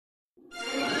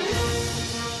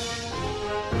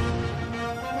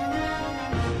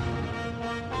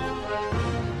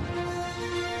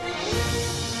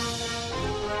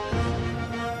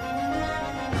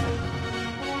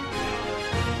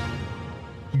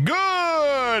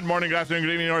Good morning, good afternoon,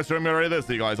 good evening, or streaming already. This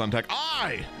Eagle Eyes on Tech.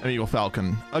 I am Eagle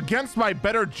Falcon. Against my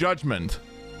better judgment,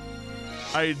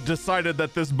 I decided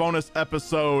that this bonus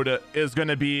episode is going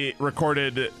to be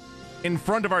recorded in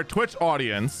front of our Twitch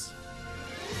audience.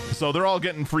 So they're all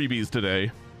getting freebies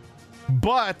today.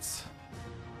 But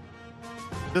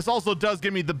this also does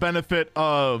give me the benefit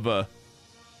of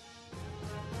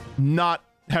not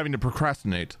having to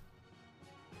procrastinate.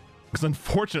 Because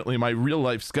unfortunately, my real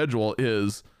life schedule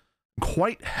is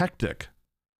quite hectic.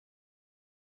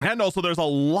 And also, there's a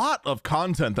lot of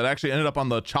content that actually ended up on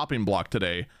the chopping block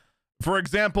today. For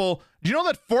example, do you know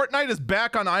that Fortnite is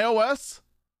back on iOS?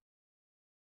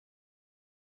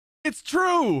 It's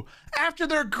true. After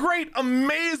their great,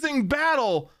 amazing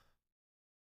battle,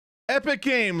 Epic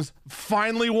Games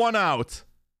finally won out.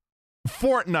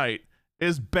 Fortnite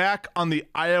is back on the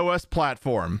iOS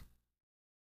platform.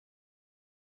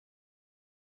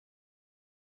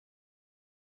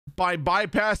 By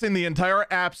bypassing the entire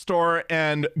App Store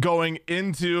and going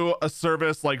into a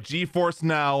service like GeForce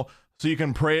Now so you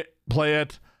can play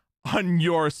it on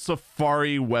your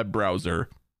Safari web browser.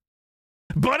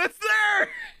 But it's there!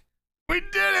 We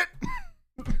did it!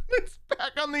 It's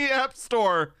back on the App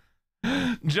Store,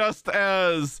 just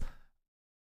as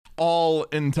all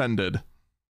intended.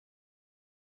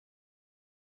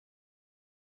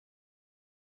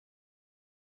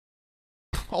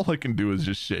 All I can do is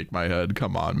just shake my head.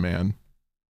 Come on, man.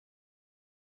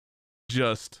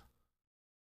 Just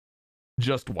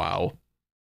wow.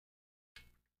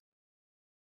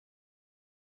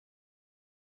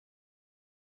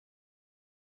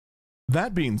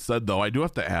 That being said, though, I do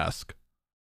have to ask.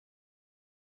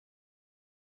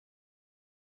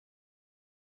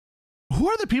 Who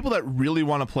are the people that really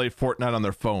want to play Fortnite on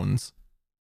their phones?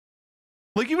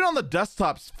 Like, even on the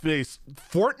desktop space,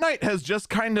 Fortnite has just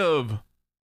kind of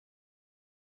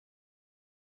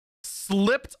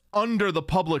slipped under the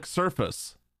public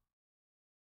surface.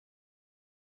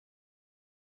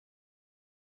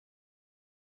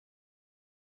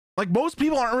 Like, most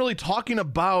people aren't really talking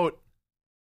about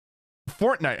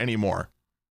Fortnite anymore.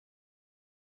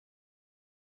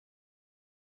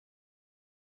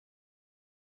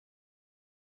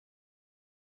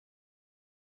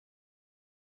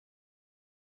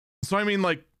 So I mean,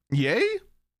 like, yay?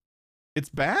 It's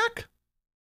back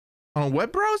on a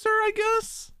web browser, I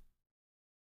guess.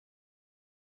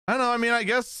 I don't know. I mean, I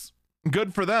guess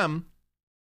good for them.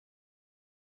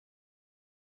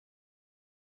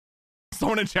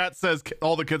 Someone in chat says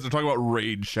all the kids are talking about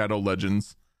Raid Shadow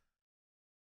Legends.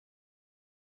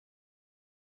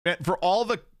 And for all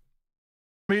the,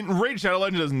 I mean, Raid Shadow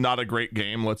Legends is not a great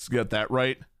game. Let's get that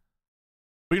right.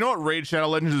 But you know what Raid Shadow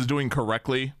Legends is doing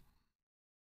correctly?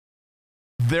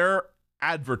 Their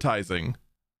advertising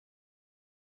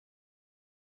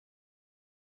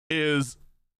is,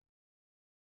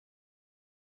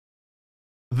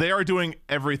 they are doing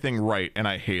everything right, and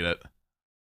I hate it.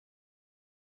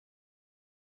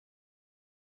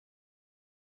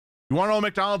 You want to know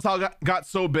McDonald's how got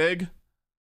so big?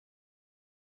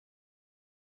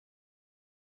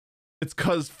 It's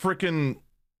because freaking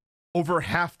over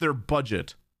half their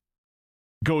budget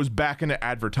goes back into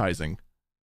advertising.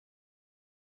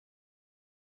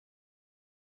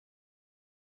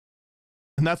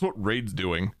 And that's what Raid's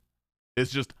doing.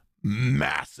 It's just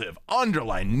massive,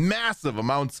 underline massive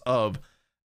amounts of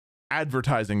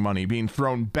advertising money being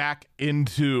thrown back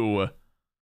into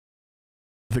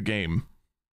the game.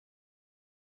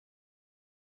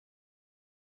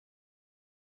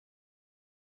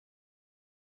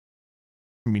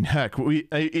 I mean, heck,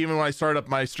 even when I started up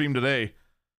my stream today,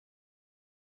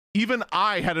 even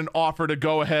I had an offer to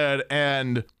go ahead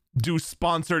and do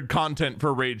sponsored content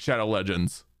for Raid Shadow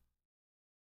Legends.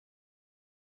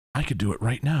 I could do it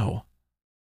right now.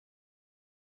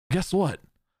 Guess what?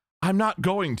 I'm not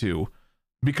going to,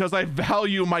 because I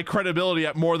value my credibility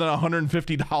at more than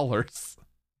 $150.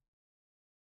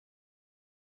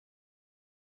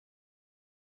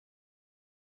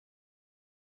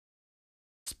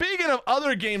 Speaking of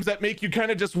other games that make you kind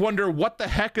of just wonder what the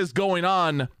heck is going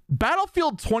on,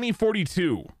 Battlefield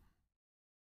 2042.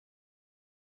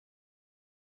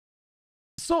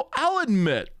 So I'll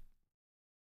admit,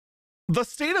 the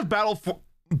state of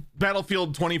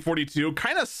Battlefield 2042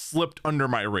 kind of slipped under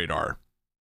my radar.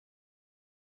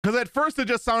 Because at first it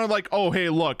just sounded like, oh, hey,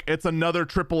 look, it's another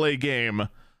AAA game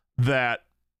that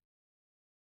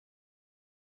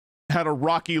had a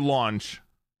rocky launch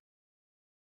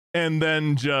and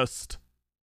then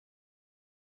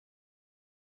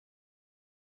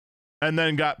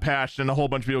got patched and a whole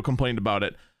bunch of people complained about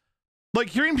it. Like,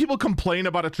 hearing people complain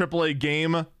about a AAA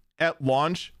game at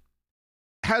launch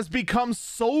has become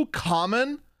so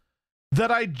common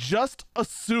that I just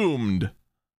assumed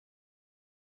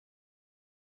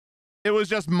it was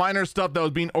just minor stuff that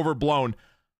was being overblown.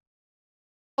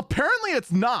 Apparently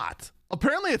it's not.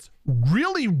 Apparently it's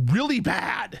really, really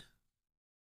bad.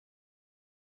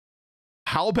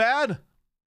 How bad?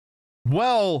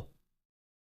 Well,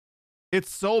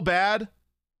 it's so bad,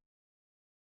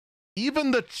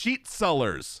 even the cheat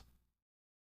sellers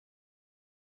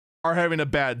are having a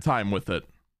bad time with it.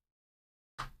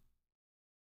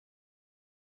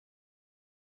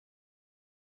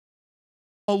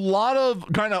 A lot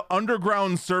of kind of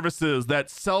underground services that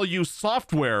sell you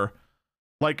software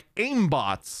like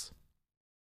aimbots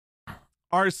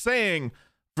are saying,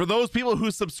 for those people who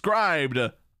subscribed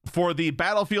for the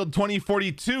Battlefield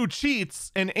 2042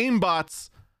 cheats and aimbots,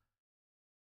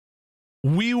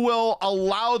 we will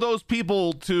allow those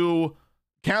people to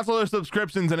cancel their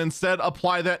subscriptions and instead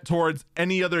apply that towards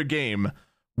any other game.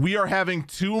 We are having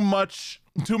too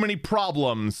many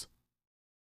problems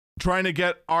trying to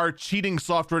get our cheating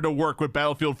software to work with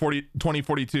Battlefield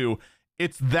 2042.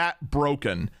 It's that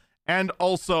broken. And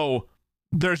also,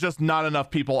 there's just not enough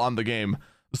people on the game.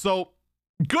 So,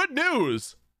 good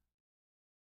news!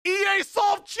 EA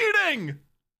solved cheating!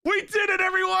 We did it,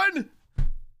 everyone!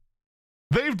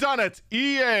 They've done it.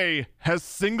 EA has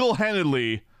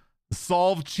single-handedly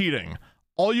solved cheating.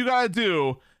 All you gotta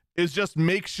do is just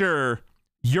make sure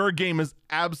your game is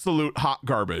absolute hot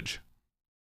garbage.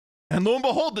 And lo and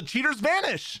behold, the cheaters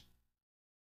vanish.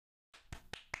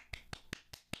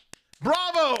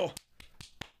 Bravo!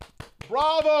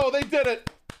 Bravo! They did it.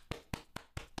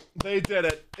 They did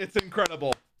it. It's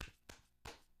incredible.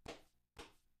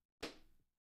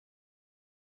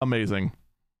 Amazing.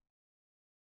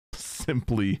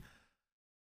 Simply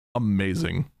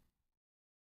amazing.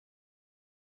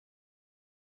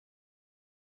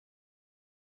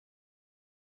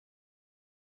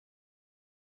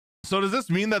 So does this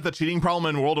mean that the cheating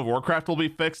problem in World of Warcraft will be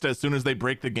fixed as soon as they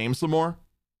break the game some more?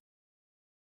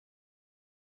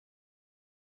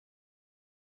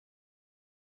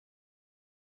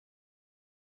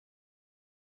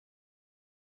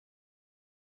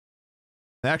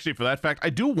 Actually, for that fact, I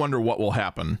do wonder what will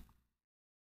happen.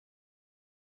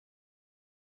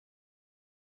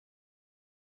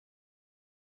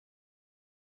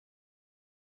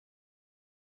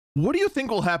 What do you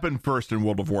think will happen first in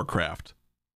World of Warcraft?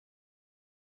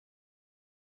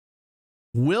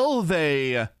 Will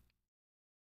they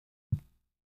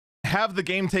have the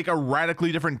game take a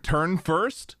radically different turn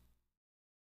first?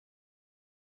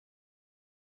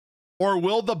 Or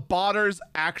will the botters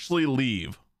actually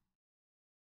leave?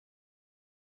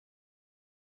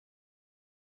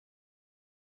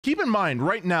 Keep in mind,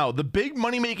 right now, the big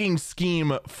money-making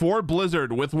scheme for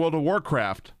Blizzard with World of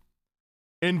Warcraft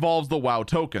involves the WoW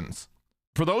tokens.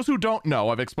 For those who don't know,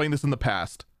 I've explained this in the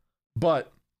past,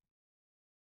 but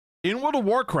in World of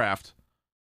Warcraft,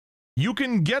 you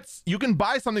can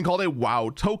buy something called a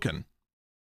WoW token.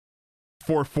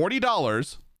 For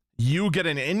 $40, you get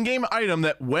an in-game item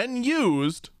that, when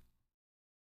used,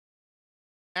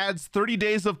 adds 30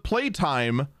 days of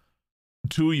playtime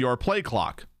to your play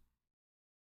clock.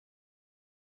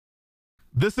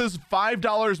 This is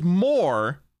 $5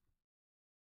 more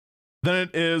than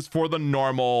it is for the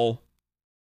normal,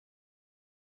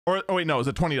 or oh wait, no, is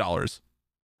it $20?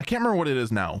 I can't remember what it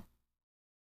is now.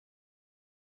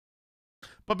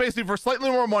 But basically for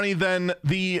slightly more money than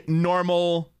the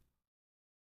normal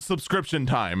subscription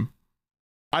time.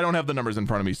 I don't have the numbers in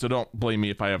front of me, so don't blame me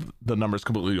if I have the numbers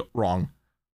completely wrong.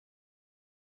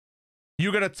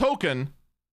 You get a token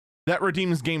that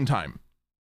redeems game time.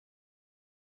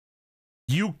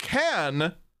 You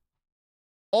can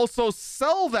also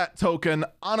sell that token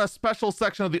on a special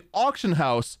section of the auction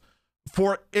house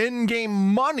for in-game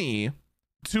money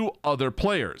to other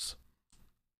players.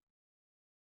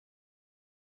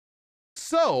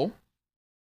 So,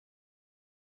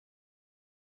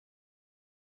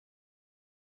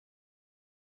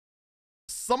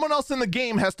 someone else in the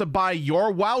game has to buy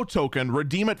your WoW token,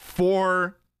 redeem it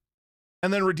for,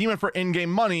 and then redeem it for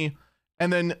in-game money,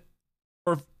 and then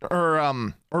or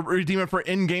redeem it for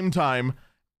in-game time,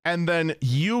 and then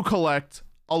you collect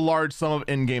a large sum of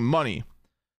in-game money.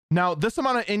 Now, this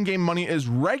amount of in-game money is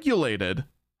regulated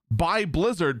by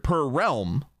Blizzard per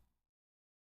realm.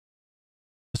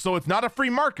 So it's not a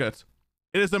free market,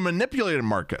 it is a manipulated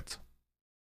market.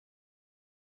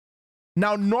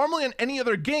 Now, normally in any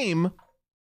other game,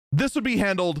 this would be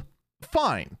handled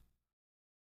fine.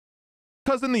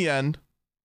 Because in the end,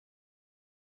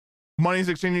 money is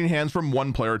exchanging hands from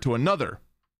one player to another.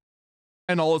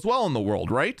 And all is well in the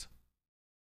world, right?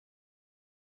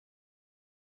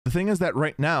 The the thing is that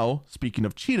right now, speaking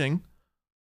of cheating,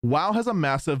 WoW has a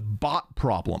massive bot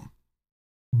problem.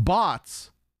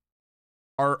 Bots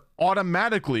are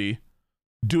automatically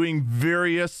doing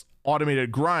various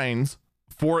automated grinds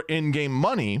for in-game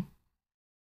money,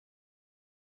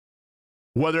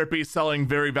 whether it be selling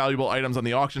very valuable items on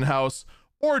the auction house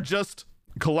or just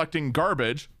collecting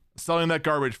garbage, selling that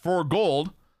garbage for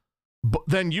gold, but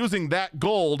then using that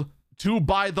gold to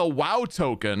buy the WoW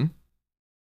token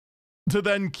to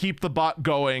then keep the bot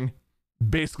going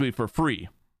basically for free.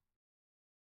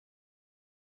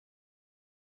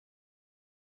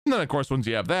 And then, of course, once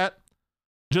you have that,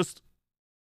 just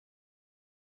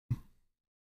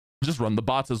run the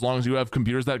bots as long as you have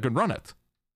computers that can run it.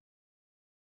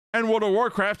 And World of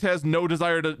Warcraft has no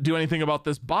desire to do anything about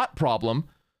this bot problem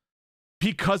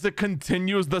because it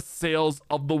continues the sales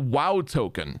of the WoW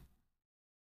token.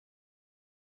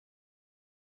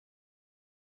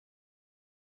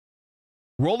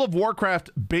 World of Warcraft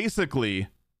basically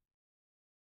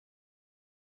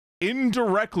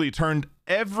indirectly turned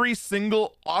every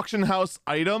single auction house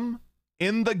item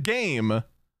in the game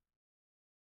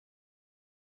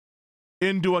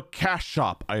into a cash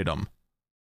shop item,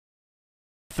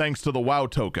 thanks to the WoW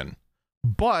token,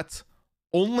 but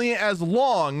only as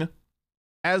long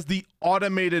as the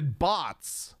automated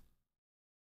bots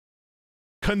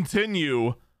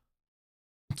continue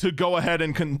to go ahead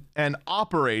and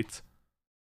operate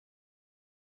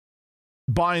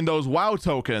buying those WoW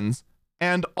tokens,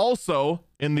 and also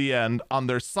in the end on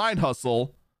their side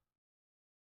hustle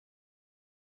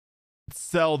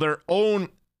sell their own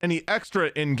any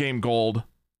extra in-game gold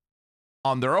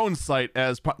on their own site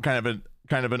as kind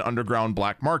of an underground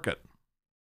black market.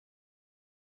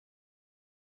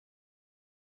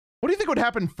 What do you think would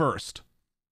happen first?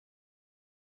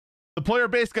 The player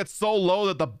base gets so low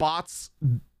that the bots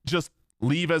just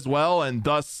leave as well, and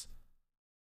thus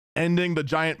ending the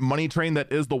giant money train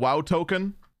that is the WoW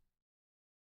token?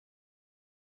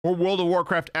 Or World of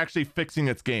Warcraft actually fixing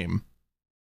its game?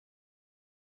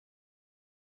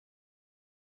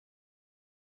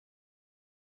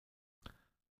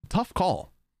 Tough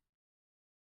call.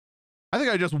 I think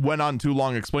I just went on too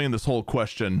long explaining this whole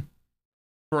question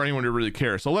for anyone to really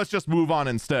care. So let's just move on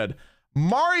instead.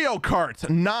 Mario Kart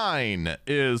 9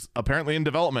 is apparently in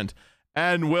development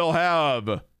and will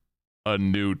have a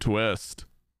new twist.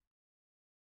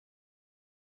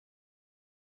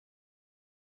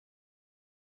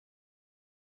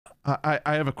 I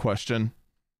have a question.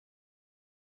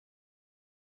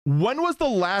 When was the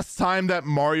last time that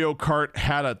Mario Kart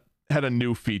had a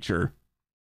new feature?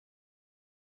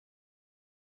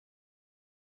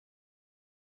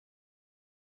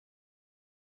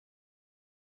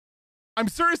 I'm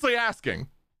seriously asking.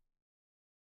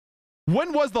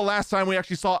 When was the last time we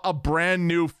actually saw a brand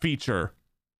new feature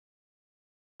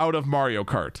out of Mario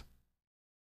Kart?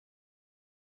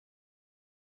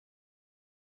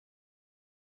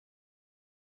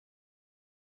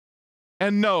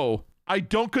 And no, I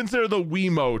don't consider the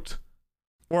Wiimote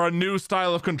or a new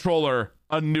style of controller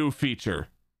a new feature.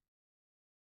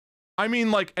 I mean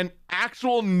like an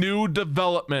actual new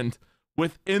development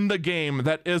within the game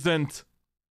that isn't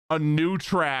a new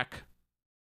track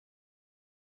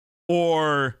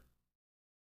or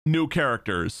new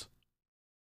characters.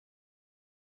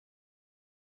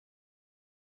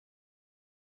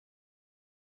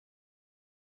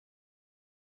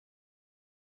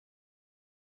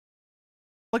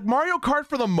 Like Mario Kart,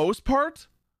 for the most part,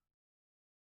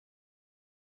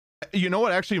 you know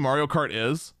what actually Mario Kart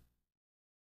is?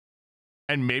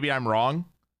 And maybe I'm wrong.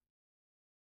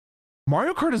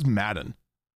 Mario Kart is Madden.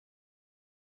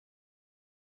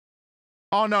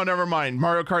 Oh, no, never mind.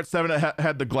 Mario Kart 7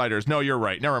 had the gliders. No, you're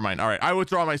right. Never mind. All right, I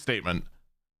withdraw my statement.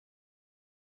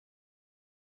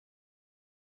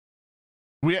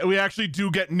 We actually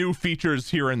do get new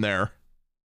features here and there.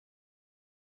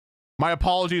 My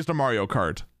apologies to Mario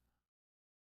Kart.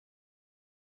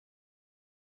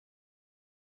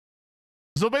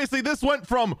 So basically this went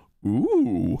from,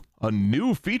 ooh, a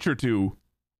new feature to,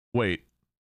 wait.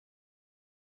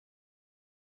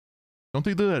 Don't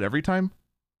they do that every time?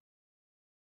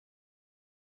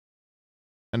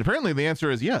 And apparently the answer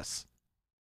is yes.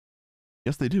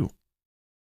 Yes, they do.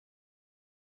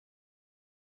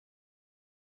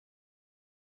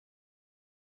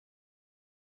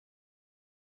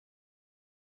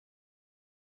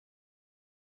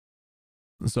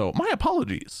 So my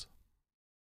apologies.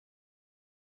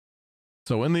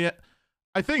 So in the,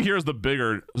 I think here's the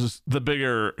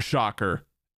bigger shocker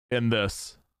in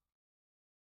this.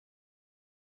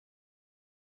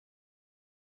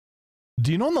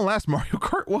 Do you know when the last Mario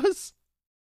Kart was?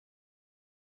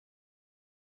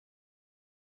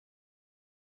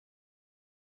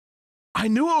 I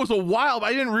knew it was a while, but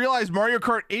I didn't realize Mario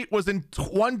Kart 8 was in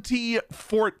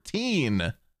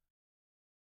 2014.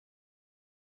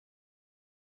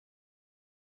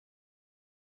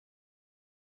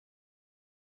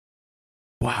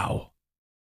 Wow.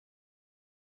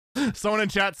 Someone in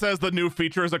chat says the new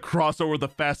feature is a crossover with the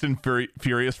Fast and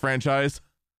Furious franchise.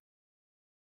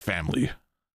 Family.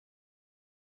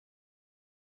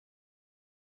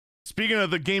 Speaking of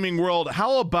the gaming world,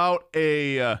 how about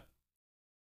a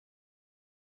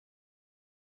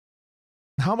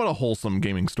wholesome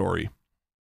gaming story?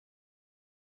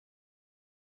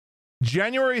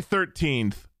 January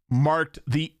 13th marked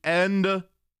the end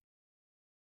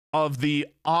of the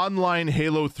online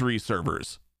Halo 3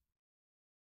 servers.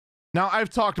 Now, I've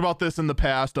talked about this in the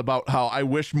past about how I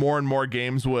wish more and more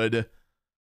games would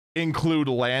include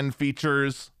LAN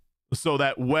features so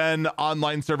that when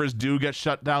online servers do get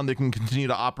shut down, they can continue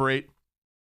to operate.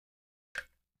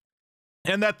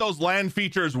 And that those LAN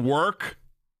features work.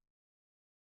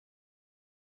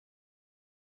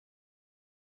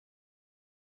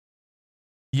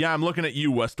 Yeah, I'm looking at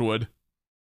you, Westwood.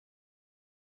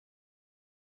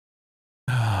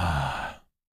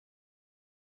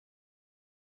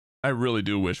 I really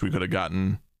do wish we could have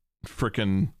gotten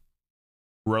frickin'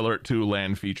 Red Alert 2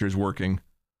 LAN features working.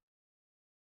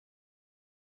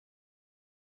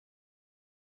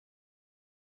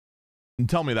 And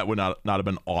tell me that would not have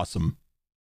been awesome.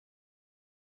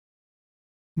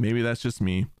 Maybe that's just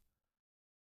me.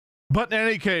 But in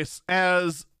any case,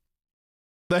 as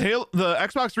the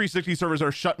Xbox 360 servers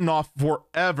are shutting off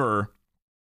forever,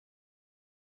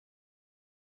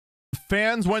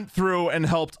 fans went through and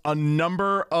helped a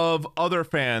number of other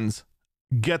fans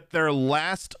get their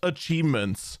last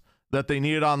achievements that they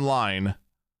needed online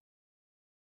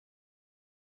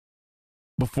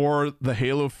before the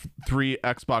Halo 3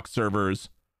 Xbox servers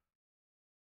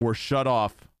were shut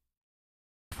off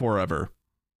forever.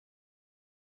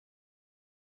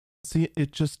 See,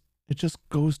 it just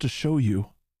goes to show you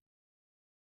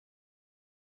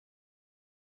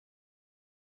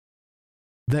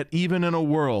that even in a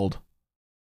world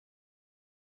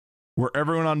where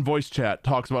everyone on voice chat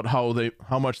talks about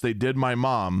how much they did my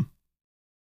mom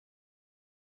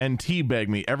and teabag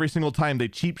me every single time they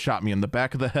cheap shot me in the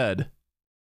back of the head,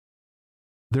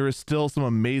 there is still some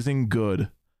amazing good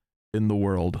in the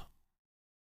world.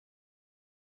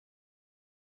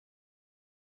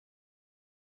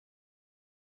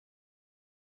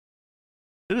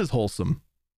 It is wholesome.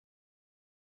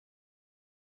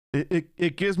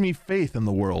 It gives me faith in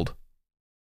the world.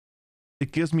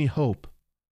 It gives me hope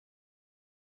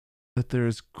that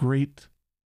there's good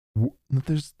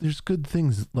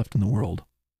things left in the world.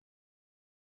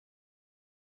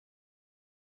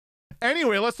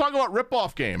 Anyway, let's talk about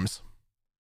rip-off games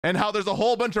and how there's a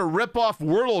whole bunch of rip-off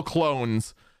Wordle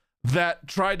clones that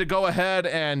tried to go ahead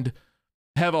and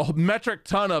have a metric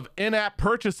ton of in-app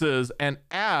purchases and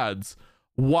ads,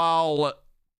 while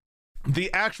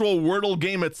the actual Wordle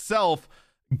game itself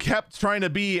kept trying to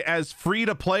be as free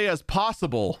to play as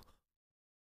possible.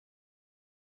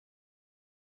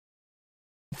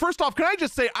 First off, can I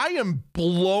just say I am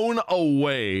blown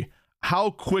away how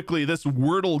quickly this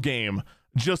Wordle game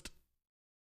just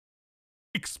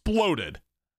exploded.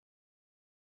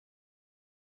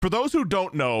 For those who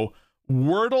don't know,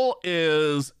 Wordle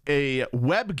is a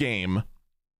web game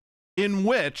in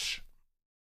which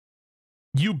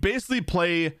you basically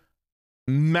play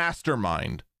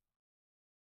Mastermind.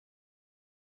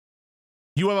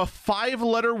 You have a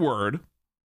 5-letter word,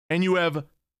 and you have,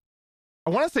 I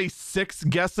want to say 6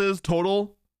 guesses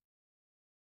total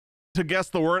to guess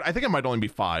the word. I think it might only be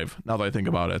 5 now that I think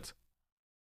about it.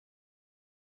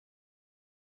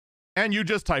 And you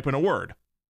just type in a word.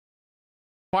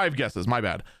 5 guesses, my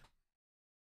bad.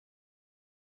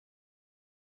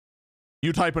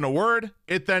 You type in a word,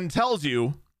 it then tells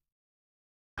you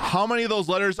how many of those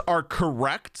letters are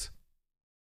correct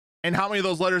and how many of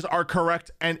those letters are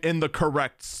correct and in the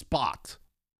correct spot.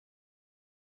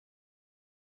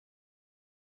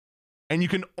 And you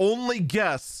can only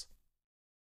guess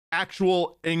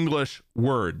actual English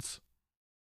words.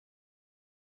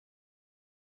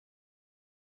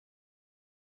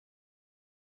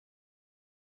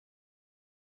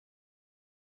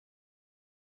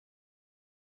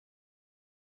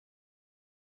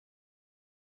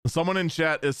 Someone in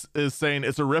chat is saying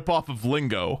it's a ripoff of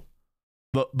Lingo,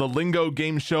 the Lingo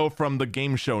game show from the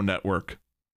Game Show Network.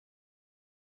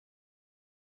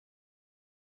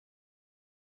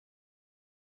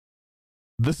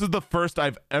 This is the first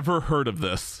I've ever heard of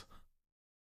this.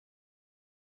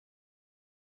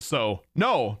 So,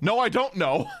 no, I don't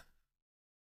know.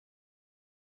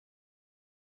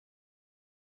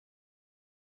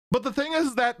 But the thing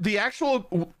is that the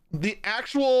actual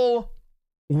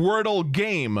Wordle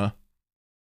game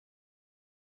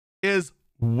is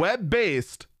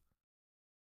web-based,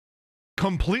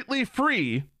 completely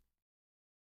free,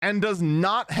 and does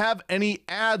not have any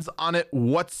ads on it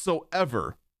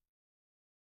whatsoever.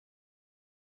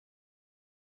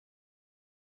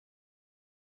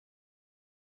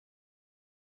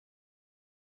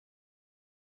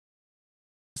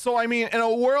 So, I mean, in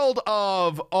a world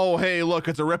of, oh, hey, look,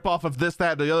 it's a ripoff of this,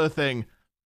 that, the other thing,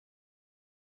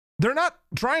 they're not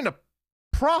trying to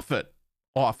profit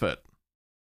off it.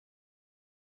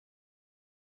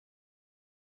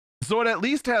 So it at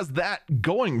least has that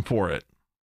going for it.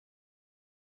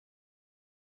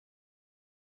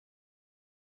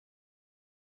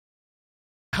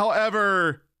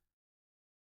 However,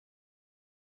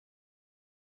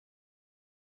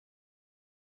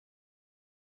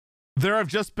 there have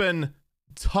just been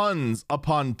tons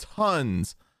upon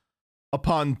tons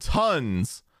upon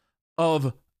tons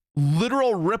of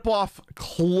literal ripoff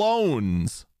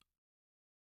clones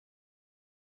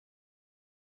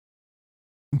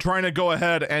trying to go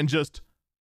ahead and just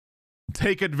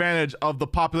take advantage of the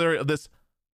popularity of this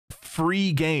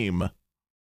free game.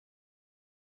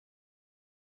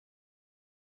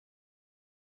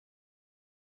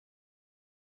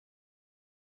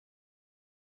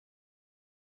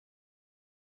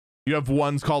 You have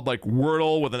ones called like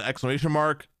Wordle with an exclamation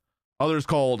mark, others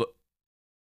called,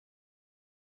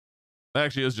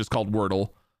 actually it's just called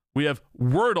Wordle. We have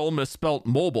Wordle misspelt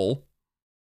mobile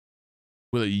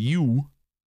with a U.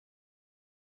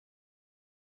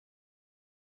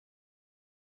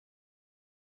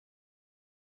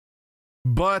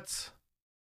 But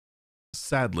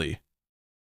sadly,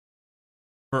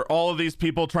 for all of these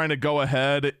people trying to go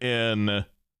ahead and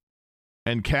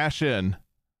cash in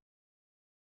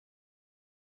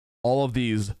all of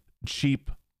these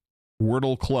cheap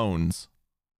Wordle clones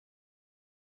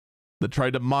that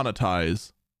tried to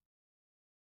monetize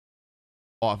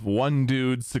off one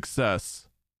dude's success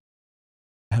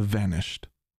have vanished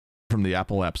from the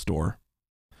Apple App Store.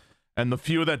 And the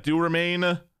few that do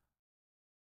remain,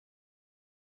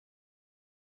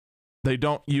 they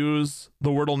don't use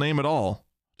the Wordle name at all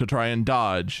to try and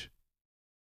dodge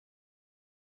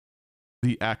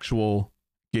the actual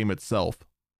game itself.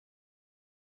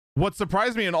 What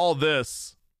surprised me in all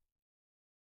this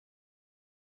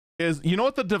is, you know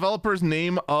what the developer's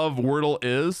name of Wordle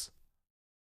is?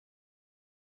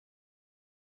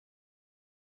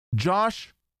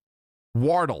 Josh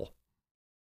Wardle.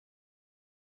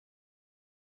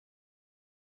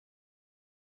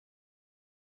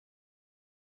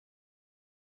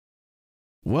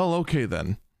 Well, okay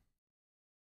then.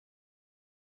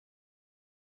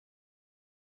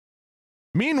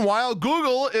 Meanwhile,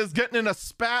 Google is getting in a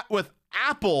spat with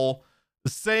Apple,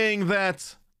 saying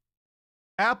that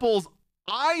Apple's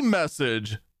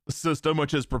iMessage system,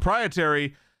 which is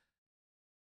proprietary,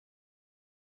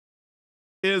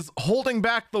 is holding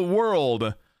back the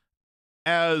world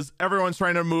as everyone's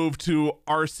trying to move to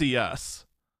RCS.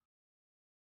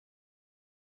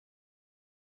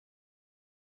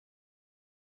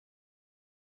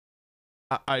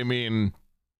 I mean,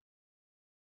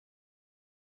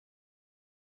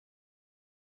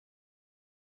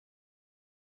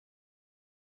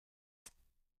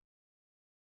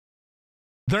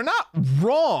 they're not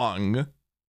wrong,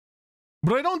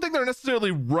 but I don't think they're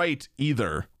necessarily right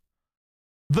either.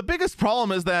 The biggest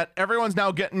problem is that everyone's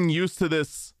now getting used to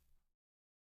this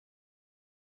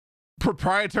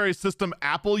proprietary system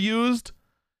Apple used.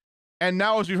 And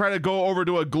now as we try to go over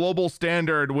to a global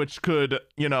standard, which could,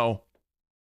 you know,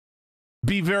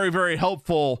 be very, very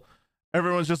helpful,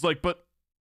 everyone's just like, but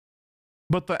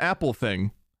the Apple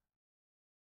thing.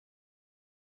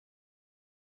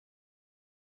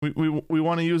 We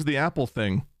want to use the Apple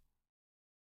thing.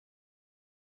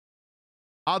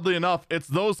 Oddly enough, it's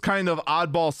those kind of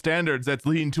oddball standards that's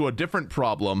leading to a different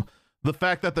problem. The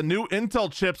fact that the new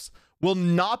Intel chips will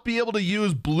not be able to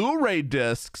use Blu-ray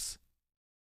discs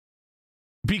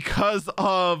because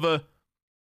of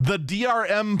the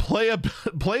DRM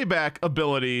playback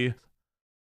ability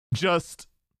just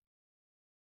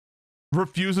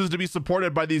refuses to be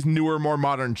supported by these newer, more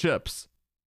modern chips.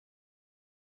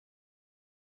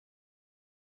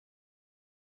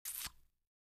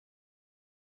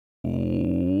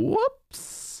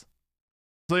 Whoops.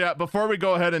 So yeah, before we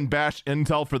go ahead and bash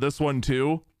Intel for this one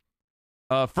too,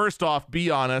 first off,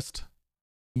 be honest,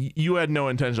 you had no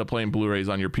intention of playing Blu-rays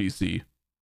on your PC.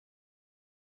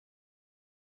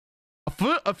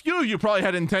 A few of you probably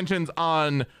had intentions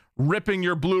on ripping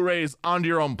your Blu-rays onto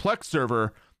your own Plex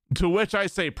server, to which I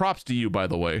say props to you, by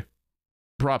the way.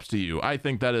 props to you. I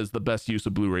think that is the best use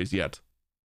of Blu-rays yet.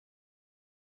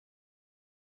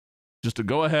 Just to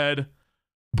go ahead,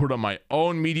 put on my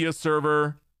own media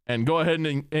server, and go ahead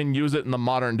and use it in the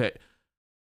modern day.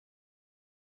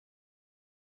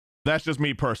 That's just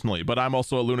me personally, but I'm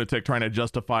also a lunatic trying to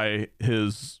justify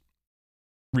his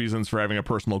reasons for having a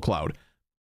personal cloud.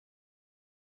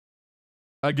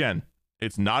 Again,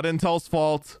 it's not Intel's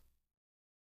fault.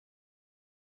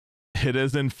 It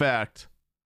is, in fact,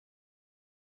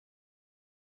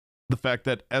 the fact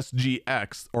that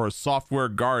SGX, or Software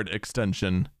Guard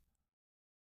extension,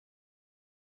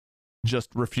 just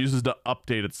refuses to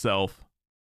update itself.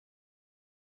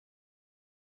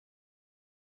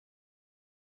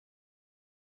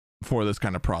 For this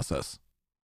kind of process.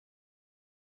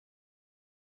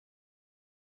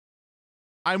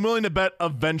 I'm willing to bet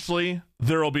eventually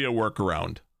there will be a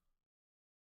workaround.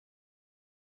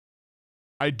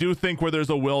 I do think where there's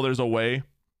a will, there's a way,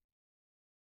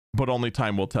 but only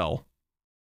time will tell.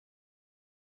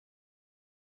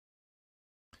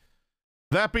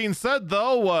 That being said,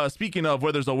 though, speaking of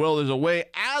where there's a will, there's a way,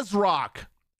 ASRock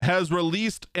has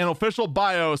released an official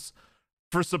BIOS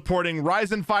for supporting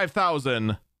Ryzen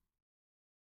 5000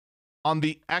 on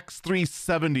the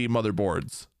X370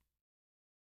 motherboards.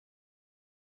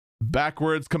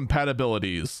 Backwards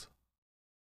compatibilities.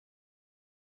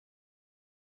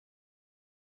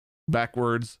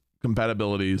 Backwards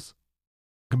compatibilities.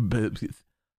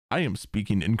 I am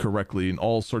speaking incorrectly in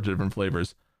all sorts of different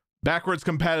flavors. Backwards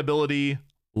compatibility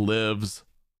lives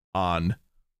on.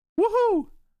 Woohoo!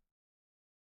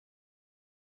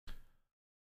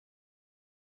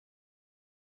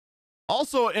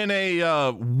 Also in a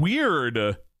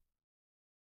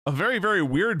very, very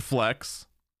weird flex,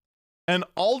 an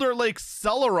Alder Lake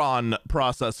Celeron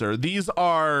processor. These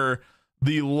are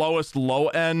the lowest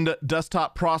low-end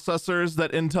desktop processors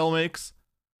that Intel makes.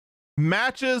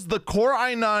 Matches the Core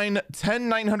i9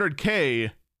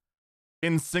 10900K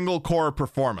in single core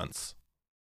performance.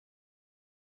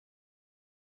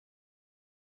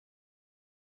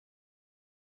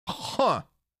 Huh.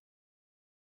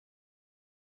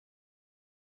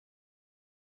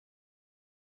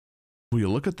 Will you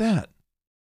look at that?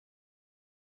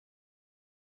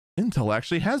 Intel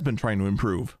actually has been trying to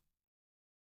improve.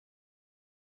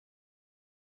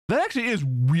 That actually is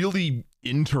really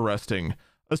interesting,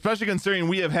 especially considering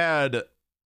we have had,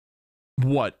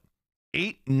 what,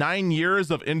 8-9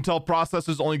 years of Intel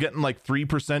processors only getting like 3%,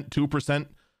 2%,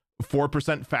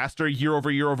 4% faster year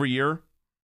over year over year.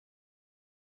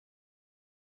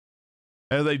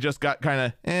 And they just got kind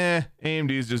of,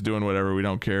 AMD's just doing whatever, we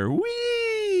don't care.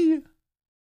 Whee!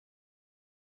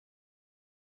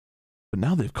 But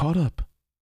now they've caught up.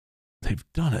 They've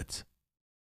done it.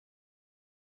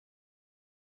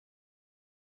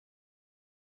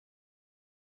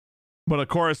 But of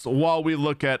course, while we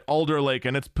look at Alder Lake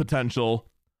and its potential,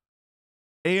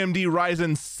 AMD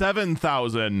Ryzen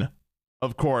 7000,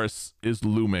 of course, is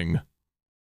looming.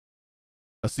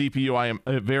 A CPU I am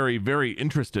very, very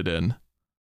interested in.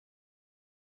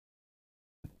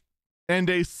 And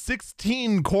a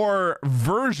 16-core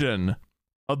version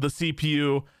of the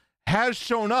CPU has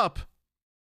shown up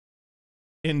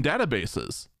in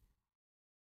databases.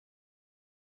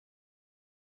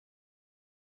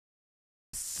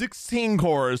 16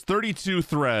 cores, 32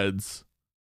 threads,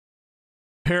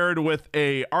 paired with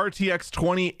a RTX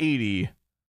 2080.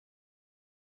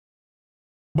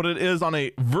 But it is on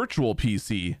a virtual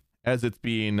PC, as it's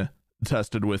being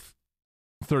tested with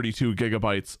 32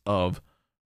 gigabytes of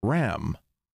RAM.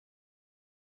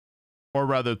 Or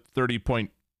rather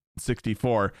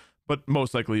 30.64, but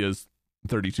most likely is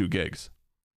 32 gigs.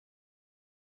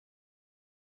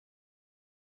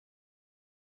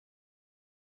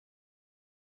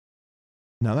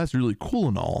 Now that's really cool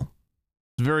and all.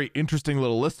 It's a very interesting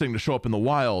little listing to show up in the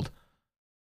wild.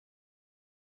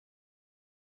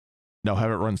 Now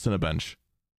have it run Cinebench.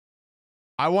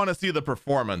 I want to see the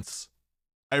performance.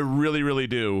 I really, really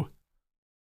do.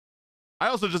 I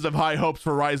also just have high hopes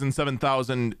for Ryzen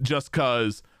 7000 just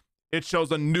because it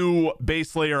shows a new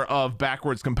base layer of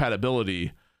backwards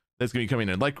compatibility that's going to be coming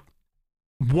in. Like,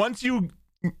 once you...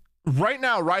 Right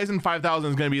now, Ryzen 5000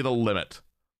 is going to be the limit.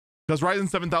 Because Ryzen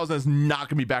 7000 is not going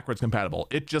to be backwards compatible.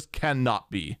 It just cannot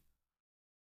be.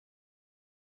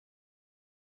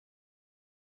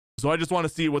 So I just want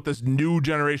to see what this new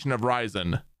generation of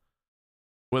Ryzen,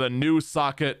 with a new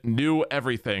socket, new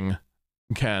everything,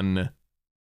 can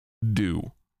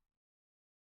do.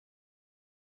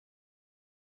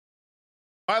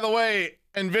 By the way,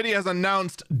 NVIDIA has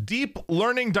announced Deep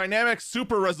Learning Dynamic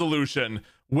Super Resolution,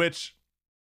 which,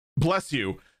 bless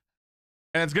you,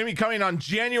 And it's going to be coming on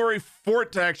January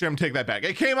 4th. Actually, I'm taking that back.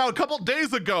 It came out a couple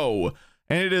days ago,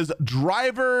 and it is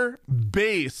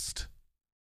driver-based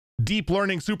deep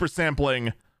learning super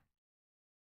sampling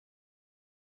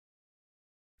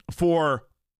for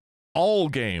all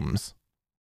games.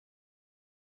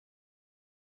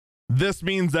 This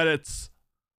means that it's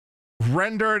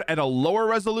rendered at a lower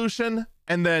resolution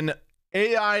and then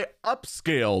AI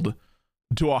upscaled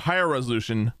to a higher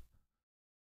resolution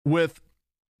with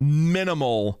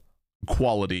minimal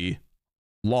quality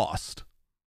lost.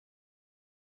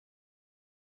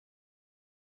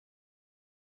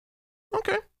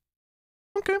 Okay.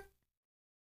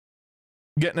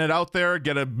 Getting it out there,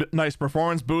 get a nice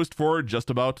performance boost for just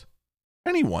about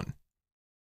anyone.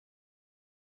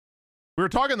 We were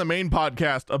talking in the main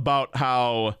podcast about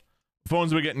how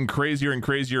phones were getting crazier and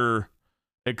crazier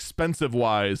expensive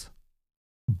wise,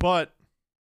 but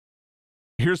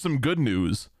here's some good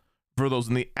news for those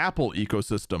in the Apple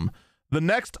ecosystem. The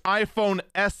next iPhone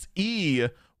SE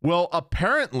will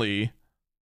apparently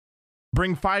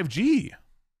bring 5G.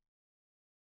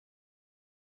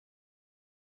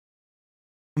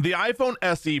 The iPhone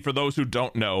SE, for those who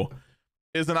don't know,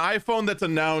 is an iPhone that's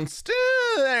announced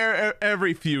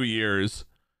every few years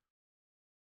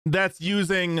that's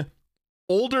using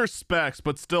older specs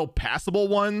but still passable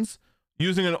ones,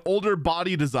 using an older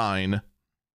body design.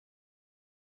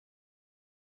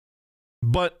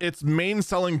 But its main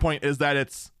selling point is that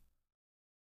it's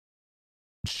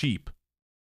cheap.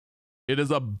 It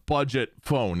is a budget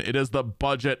phone. It is the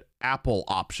budget Apple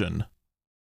option.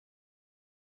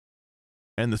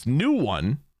 And this new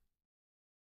one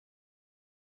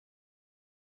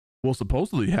will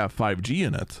supposedly have 5G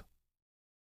in it.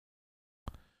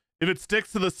 If it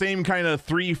sticks to the same kind of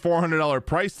 $300-$400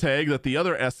 price tag that the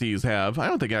other SEs have, I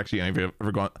don't think actually any have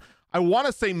ever gone. I want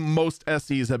to say most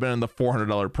SEs have been in the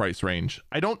 $400 price range.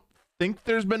 I don't think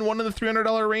there's been one in the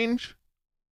 $300 range.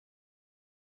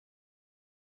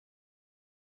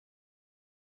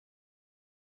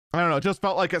 I don't know. It just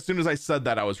felt like as soon as I said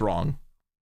that, I was wrong.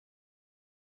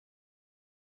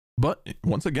 But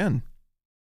once again,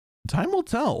 time will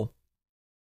tell.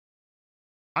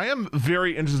 I am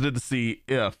very interested to see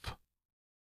if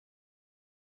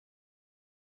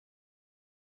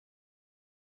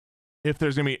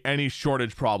there's going to be any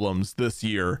shortage problems this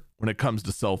year when it comes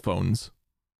to cell phones.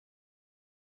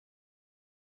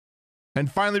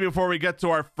 And finally, before we get to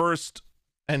our first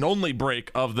and only break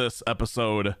of this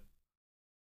episode,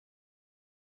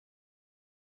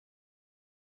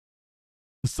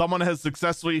 someone has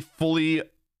successfully fully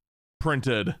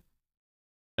printed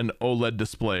an OLED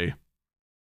display.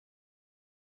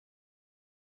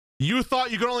 You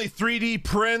thought you could only 3D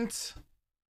print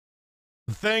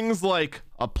things like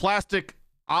a plastic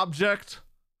object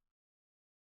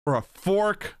or a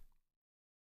fork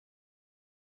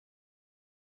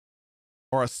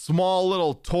or a small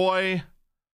little toy?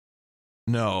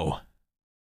 No.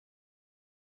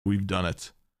 We've done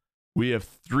it. We have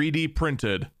 3D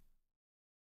printed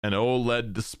an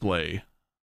OLED display.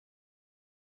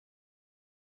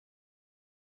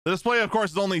 The display, of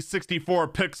course, is only 64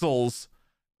 pixels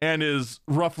and is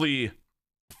roughly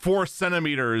 4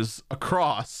 centimeters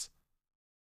across.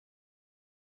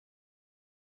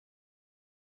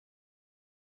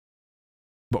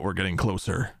 But we're getting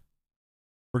closer.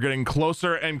 We're getting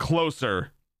closer and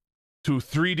closer to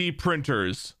 3D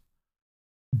printers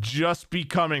just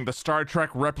becoming the Star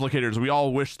Trek replicators we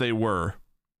all wish they were.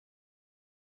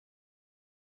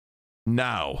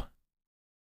 Now,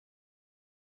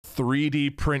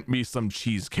 3D print me some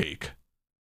cheesecake.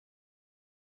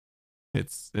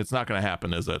 It's not going to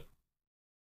happen, is it?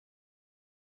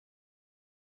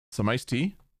 Some iced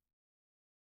tea?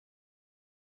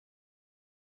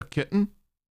 A kitten?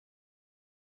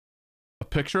 A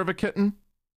picture of a kitten?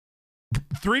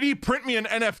 3D print me an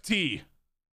NFT.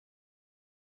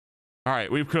 All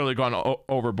right, we've clearly gone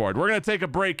overboard. We're going to take a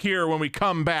break here. When we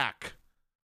come back,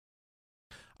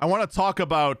 I want to talk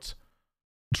about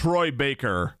Troy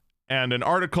Baker and an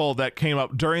article that came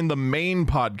up during the main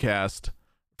podcast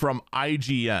from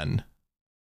IGN.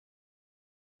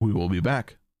 We will be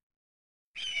back.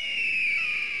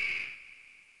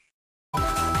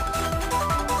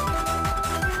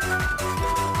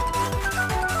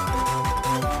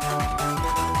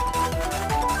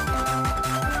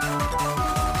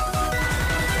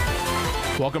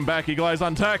 Welcome back, Eagle Eyes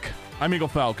on Tech. I'm Eagle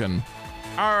Falcon.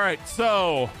 All right,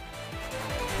 so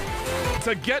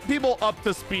to get people up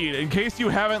to speed, in case you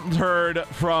haven't heard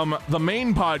from the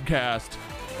main podcast,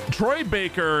 Troy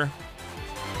Baker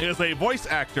is a voice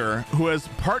actor who has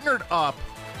partnered up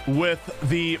with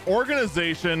the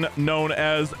organization known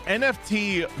as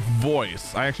NFT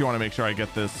Voice. I actually want to make sure I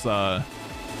get this. I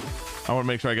want to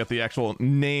make sure I get the actual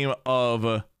name of.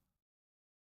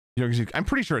 I'm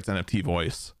pretty sure it's NFT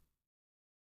Voice.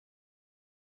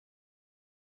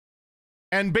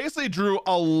 And basically drew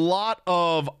a lot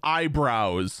of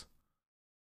eyebrows.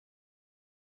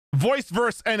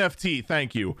 Voiceverse NFT,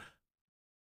 thank you.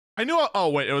 I knew. Oh,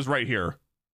 wait, it was right here.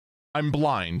 I'm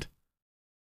blind.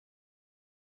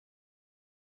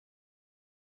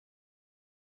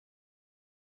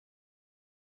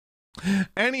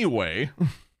 Anyway,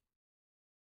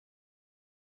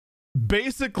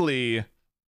 basically,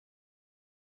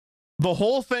 the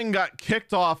whole thing got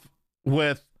kicked off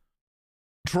with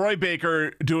Troy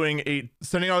Baker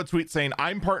sending out a tweet saying,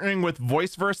 "I'm partnering with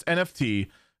Voiceverse NFT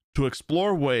to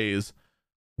explore ways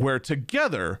where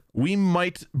together we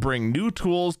might bring new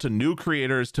tools to new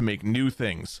creators to make new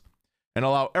things and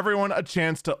allow everyone a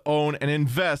chance to own and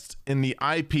invest in the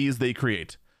IPs they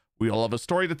create. We all have a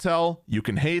story to tell. You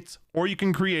can hate or you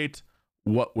can create.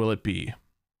 What will it be?"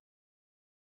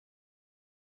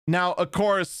 Now, of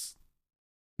course,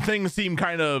 things seem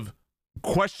kind of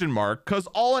question mark because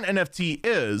all an NFT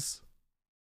is,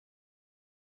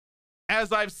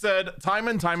 as I've said time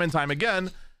and time and time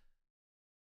again,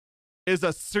 is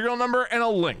a serial number and a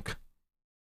link.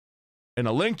 And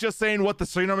a link just saying what the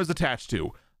serial number is attached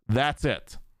to. That's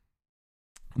it.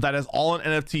 That is all an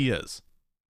NFT is.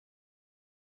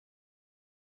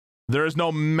 There is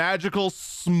no magical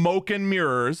smoke and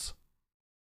mirrors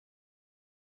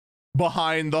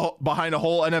behind a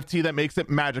whole NFT that makes it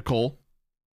magical.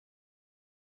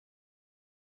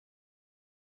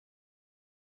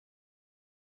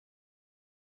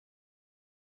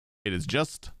 It is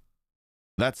just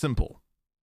that simple.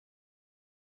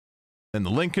 And the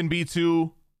link can be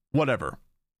to whatever.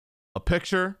 A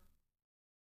picture,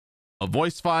 a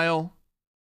voice file,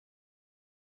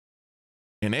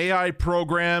 an AI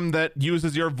program that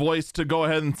uses your voice to go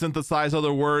ahead and synthesize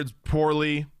other words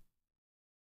poorly.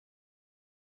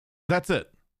 That's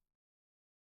it.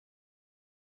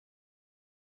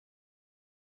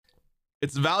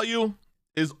 Its value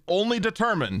is only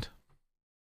determined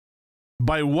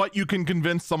by what you can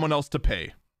convince someone else to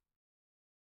pay,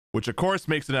 which of course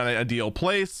makes it an ideal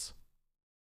place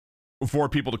for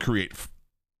people to create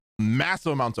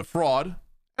massive amounts of fraud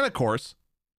and of course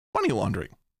money laundering.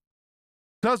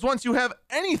 Because once you have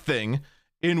anything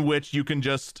in which you can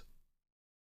just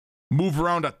move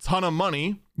around a ton of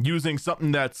money using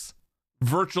something that's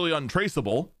virtually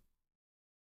untraceable,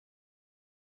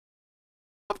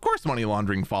 of course money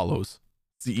laundering follows.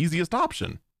 It's the easiest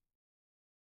option.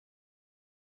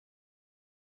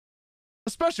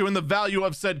 Especially when the value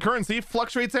of said currency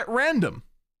fluctuates at random.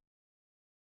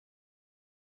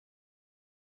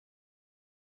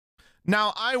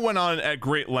 Now, I went on at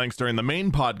great lengths during the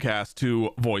main podcast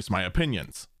to voice my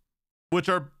opinions, which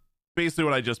are basically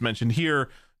what I just mentioned here,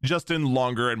 just in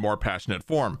longer and more passionate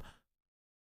form.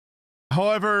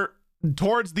 However,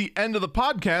 towards the end of the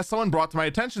podcast, someone brought to my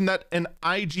attention that an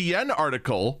IGN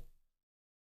article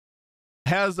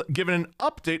has given an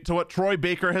update to what Troy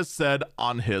Baker has said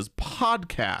on his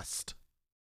podcast.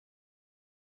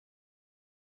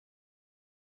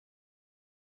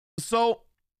 So,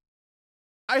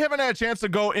 I haven't had a chance to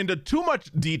go into too much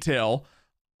detail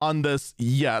on this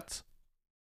yet,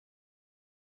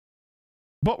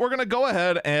 but we're going to go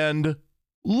ahead and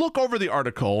look over the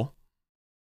article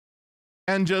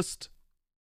and just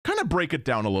kind of break it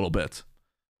down a little bit.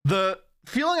 The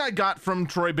feeling I got from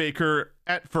Troy Baker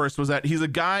at first was that he's a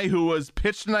guy who was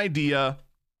pitched an idea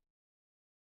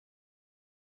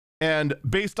and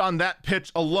based on that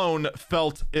pitch alone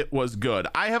felt it was good.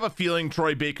 I have a feeling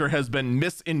Troy Baker has been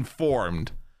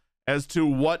misinformed as to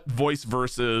what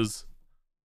Voiceverse's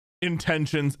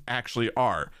intentions actually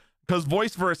are, because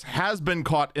Voiceverse has been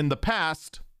caught in the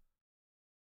past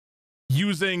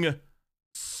using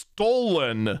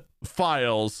stolen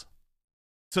files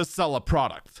to sell a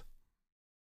product.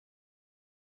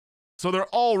 So they're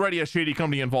already a shady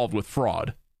company involved with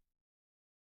fraud.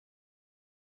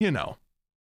 You know,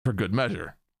 for good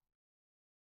measure.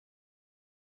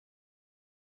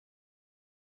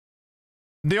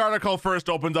 The article first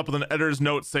opens up with an editor's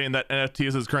note saying that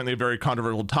NFTs is currently a very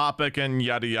controversial topic and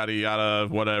yada yada yada,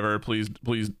 whatever. Please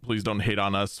don't hate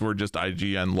on us. We're just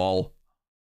IGN, lol.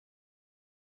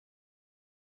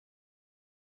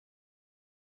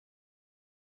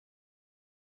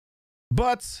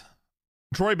 But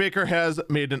Troy Baker has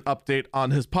made an update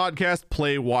on his podcast,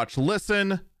 Play, Watch,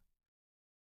 Listen,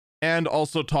 and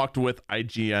also talked with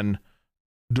IGN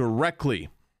directly.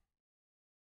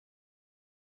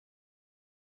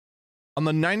 On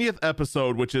the 90th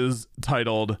episode, which is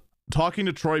titled Talking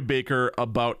to Troy Baker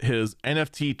About His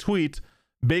NFT Tweet,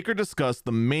 Baker discussed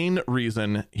the main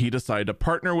reason he decided to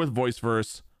partner with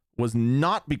VoiceVerse was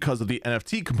not because of the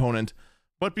NFT component,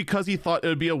 but because he thought it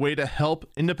would be a way to help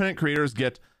independent creators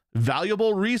get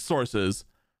valuable resources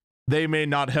they may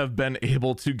not have been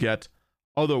able to get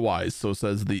otherwise, so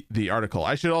says the article.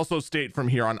 I should also state from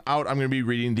here on out, I'm going to be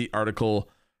reading the article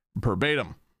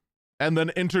verbatim and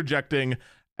then interjecting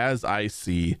as I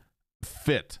see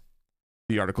fit.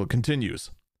 The article continues,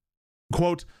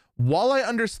 quote, while I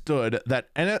understood that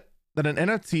an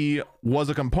NFT was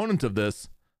a component of this,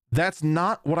 that's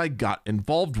not what I got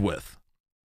involved with.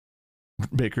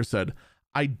 Baker said,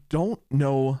 I don't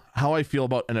know how I feel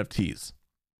about NFTs.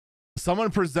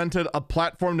 Someone presented a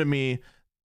platform to me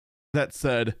that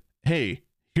said, hey,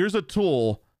 here's a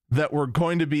tool that we're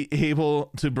going to be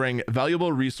able to bring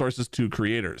valuable resources to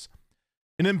creators.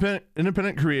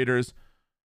 Independent creators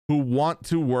who want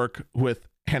to work with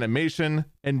animation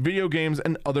and video games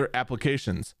and other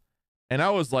applications. And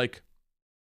I was like,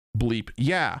 bleep,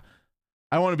 yeah,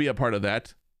 I want to be a part of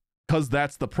that, because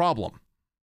that's the problem.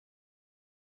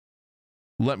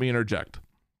 Let me interject.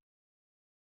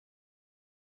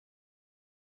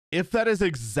 If that is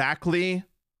exactly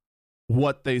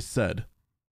what they said,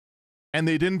 and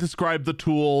they didn't describe the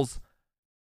tools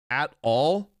at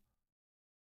all,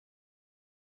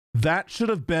 that should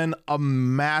have been a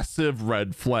massive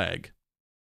red flag.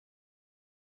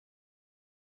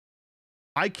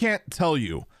 I can't tell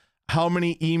you how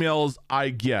many emails I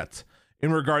get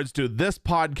in regards to this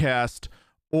podcast,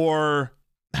 or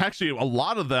actually a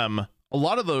lot of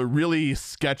the really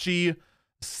sketchy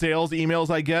sales emails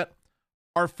I get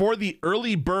are for the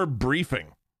early bird briefing,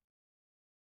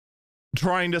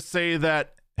 trying to say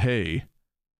that, hey,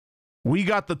 we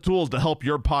got the tools to help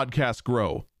your podcast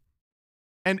grow.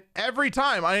 And every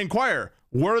time I inquire,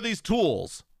 what are these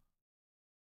tools?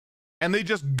 And they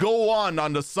just go on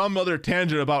onto some other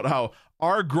tangent about how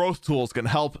our growth tools can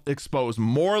help expose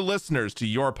more listeners to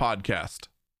your podcast.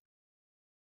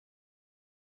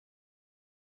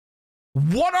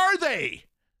 What are they?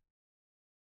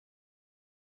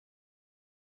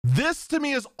 This to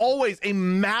me is always a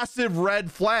massive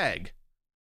red flag.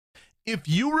 If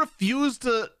you refuse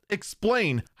to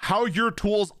explain how your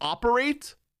tools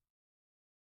operate,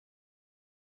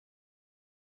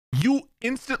 you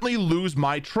instantly lose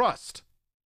my trust.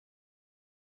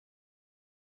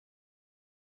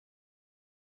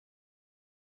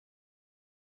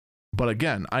 But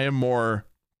again, I am more,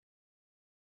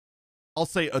 I'll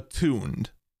say, attuned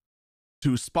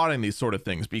to spotting these sort of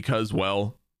things because,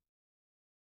 well,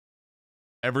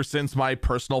 ever since my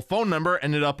personal phone number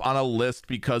ended up on a list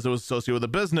because it was associated with a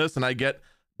business and I get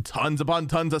tons upon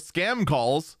tons of scam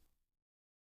calls,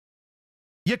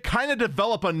 you kind of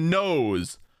develop a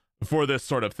nose for this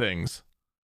sort of things.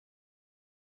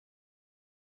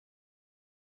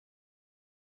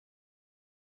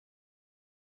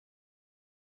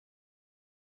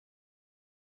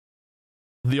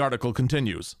 The article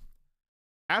continues.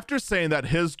 After saying that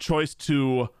his choice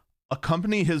to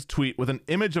accompany his tweet with an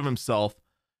image of himself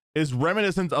is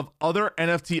reminiscent of other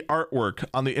NFT artwork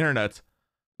on the internet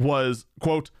was,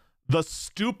 quote, the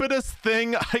stupidest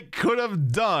thing I could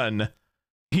have done,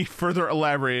 he further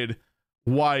elaborated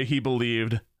why he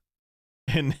believed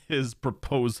in his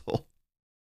proposal.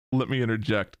 Let me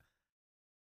interject.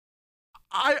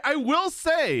 I will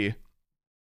say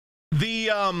the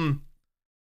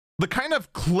kind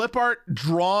of clip art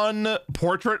drawn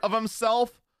portrait of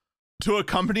himself to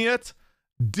accompany it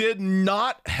did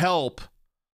not help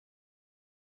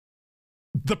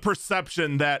the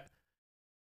perception that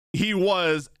he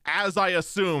was, as I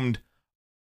assumed,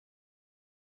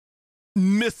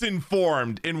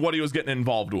 misinformed in what he was getting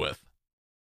involved with.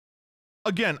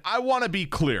 Again, I want to be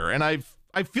clear, and I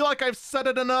feel like I've said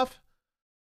it enough,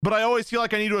 but I always feel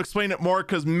like I need to explain it more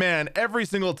because, man, every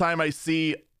single time I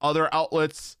see other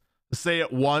outlets say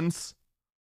it once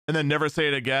and then never say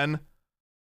it again,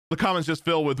 the comments just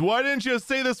fill with, why didn't you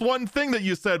say this one thing that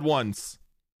you said once?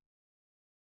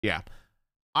 Yeah.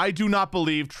 I do not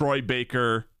believe Troy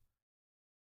Baker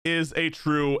is a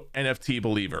true NFT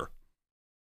believer.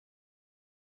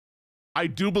 I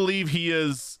do believe he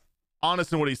is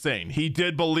honest in what he's saying. He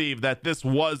did believe that this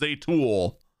was a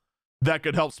tool that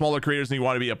could help smaller creators and he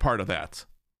wanted to be a part of that.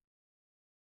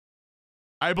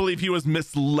 I believe he was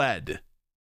misled.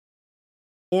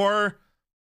 Or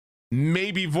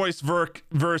maybe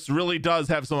VoiceVerse really does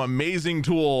have some amazing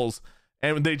tools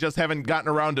and they just haven't gotten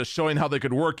around to showing how they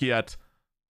could work yet.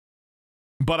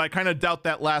 But I kind of doubt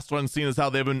that last one, seeing as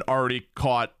how they've been already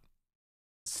caught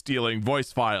stealing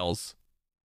voice files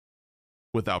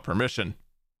without permission.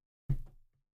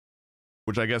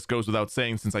 Which I guess goes without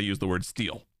saying since I used the word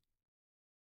steal.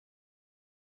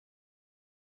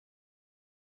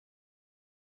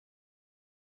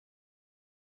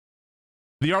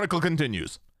 The article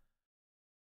continues.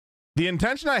 The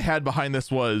intention I had behind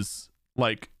this was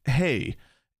like, hey,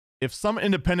 if some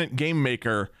independent game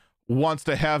maker wants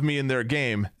to have me in their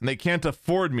game and they can't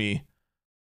afford me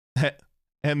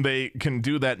and they can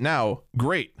do that now,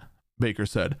 great, Baker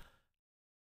said.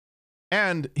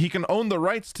 And he can own the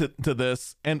rights to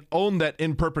this and own that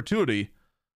in perpetuity.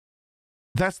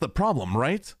 That's the problem,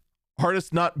 right?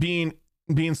 Artists not being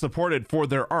supported for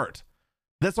their art.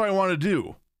 That's what I want to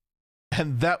do.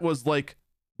 And that was like,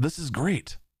 this is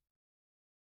great.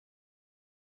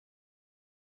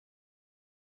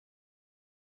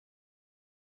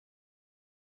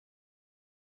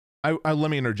 I let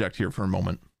me interject here for a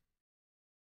moment.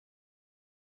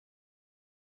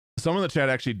 Someone in the chat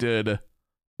actually did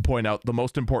point out the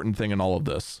most important thing in all of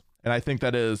this, and I think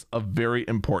that is a very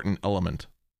important element.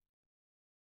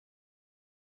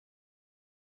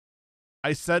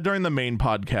 I said during the main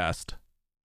podcast,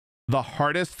 the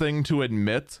hardest thing to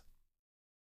admit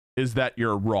is that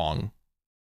you're wrong.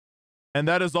 And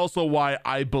that is also why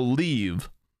I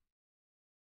believe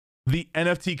the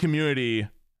NFT community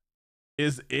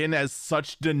is in as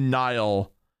such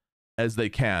denial as they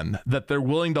can, that they're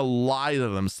willing to lie to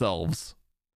themselves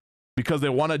because they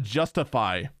want to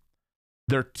justify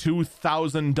their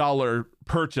 $2,000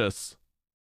 purchase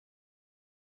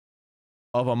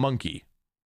of a monkey.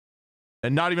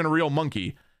 And not even a real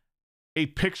monkey, a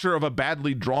picture of a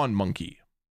badly drawn monkey.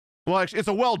 Well, actually, it's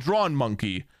a well-drawn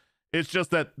monkey. It's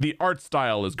just that the art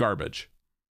style is garbage.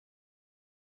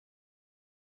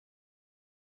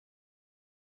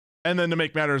 And then to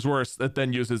make matters worse, it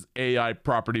then uses AI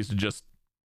properties to just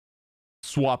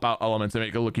swap out elements and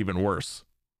make it look even worse.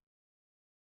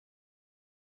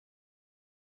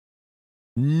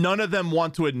 None of them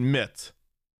want to admit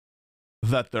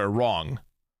that they're wrong.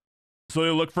 So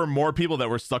they look for more people that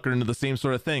were suckered into the same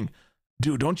sort of thing.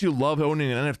 Dude, don't you love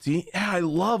owning an NFT? Yeah, I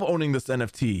love owning this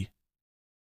NFT.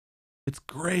 It's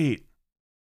great.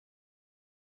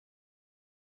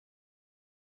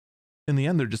 In the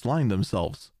end, they're just lying to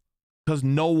themselves. Because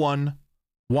no one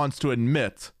wants to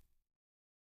admit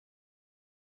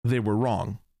they were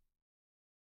wrong.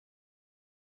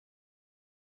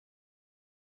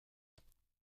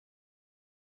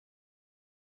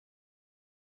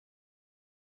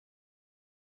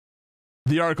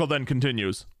 The article then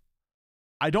continues.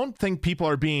 I don't think people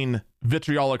are being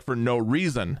vitriolic for no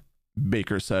reason,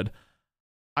 Baker said.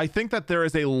 I think that there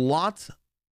is a lot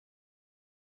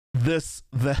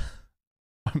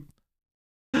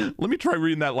let me try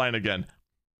reading that line again.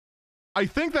 I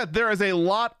think that there is a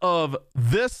lot of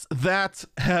this that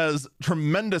has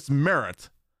tremendous merit.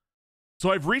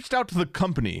 So I've reached out to the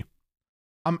company.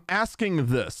 I'm asking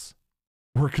this.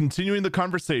 We're continuing the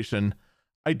conversation.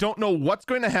 I don't know what's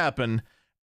going to happen.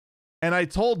 And I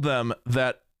told them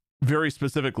that very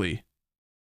specifically.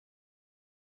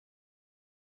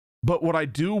 But what I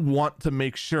do want to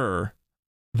make sure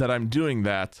that I'm doing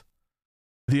that,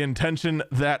 the intention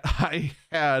that I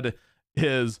had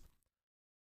is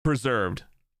preserved,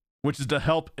 which is to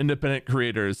help independent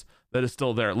creators that is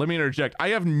still there. Let me interject. I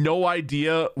have no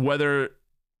idea whether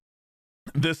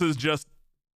this is just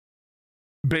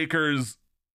Baker's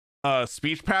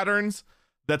speech patterns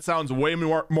that sounds way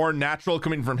more natural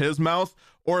coming from his mouth,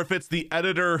 or if it's the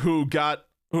editor who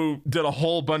did a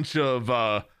whole bunch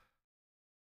of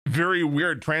very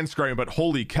weird transcribing. But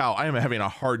holy cow, I am having a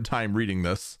hard time reading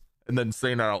this and then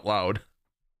saying it out loud.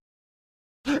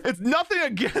 It's nothing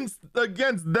against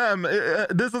them.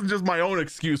 This is just my own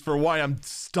excuse for why I'm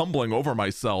stumbling over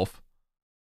myself.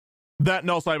 That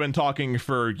and also I've been talking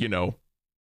for,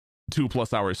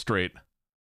 2+ hours straight.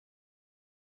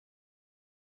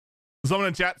 Someone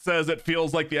in chat says it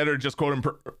feels like the editor just quoted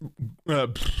him. I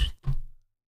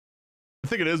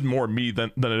think it is more me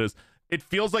than it is. It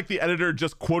feels like the editor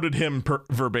just quoted him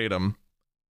verbatim.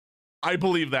 I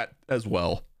believe that as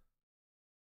well.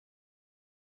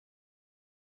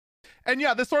 And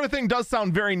yeah, this sort of thing does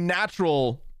sound very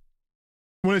natural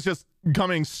when it's just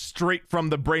coming straight from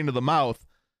the brain to the mouth,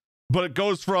 but it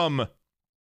goes from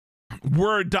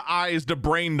word to eyes to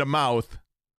brain to mouth.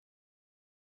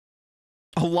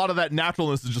 A lot of that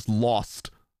naturalness is just lost.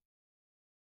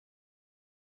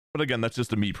 But again, that's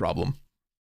just a me problem.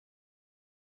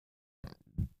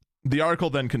 The article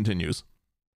then continues.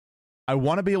 I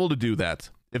want to be able to do that.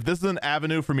 If this is an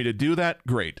avenue for me to do that,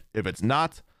 great. If it's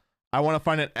not, I want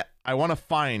to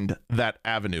find that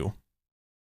avenue.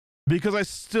 Because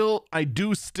I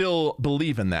do still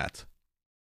believe in that.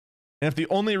 And if the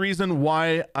only reason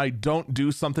why I don't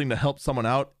do something to help someone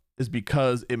out is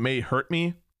because it may hurt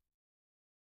me,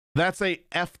 that's a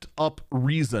effed up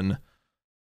reason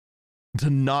to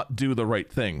not do the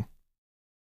right thing.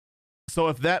 So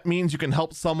if that means you can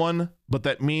help someone, but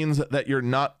that means that you're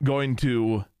not going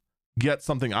to get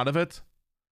something out of it,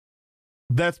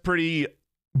 that's pretty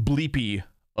bleepy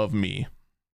of me.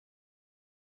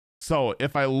 So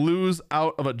if I lose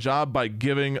out of a job by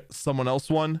giving someone else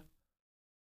one,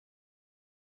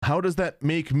 how does that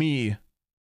make me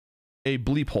a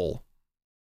bleep hole?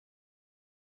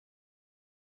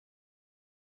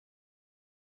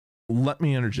 Let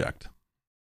me interject.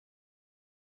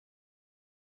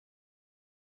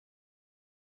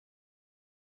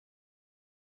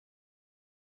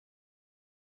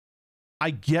 I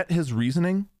get his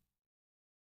reasoning,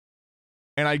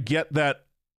 and I get that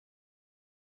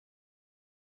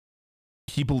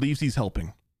he believes he's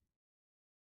helping.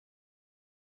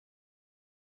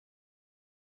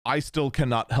 I still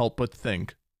cannot help but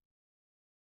think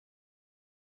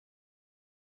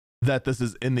that this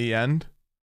is, in the end,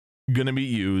 going to be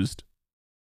used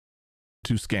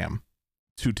to scam,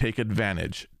 to take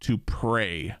advantage, to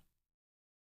prey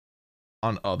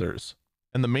on others.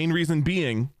 And the main reason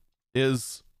being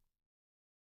is,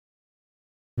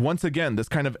 once again, this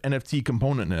kind of NFT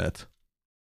component in it.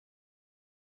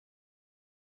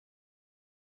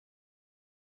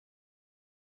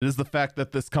 It is the fact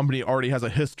that this company already has a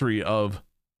history of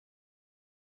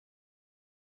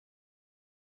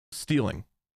stealing.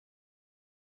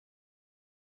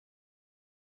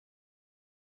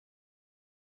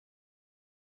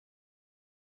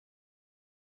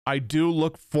 I do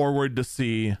look forward to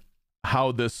see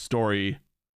how this story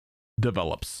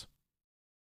develops.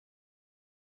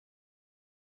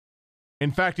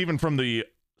 In fact, even from the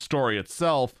story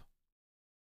itself,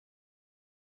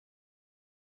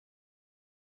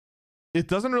 it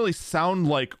doesn't really sound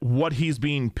like what he's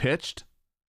being pitched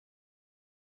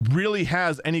really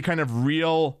has any kind of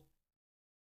real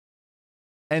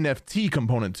NFT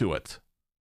component to it.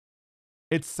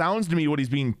 It sounds to me what he's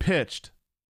being pitched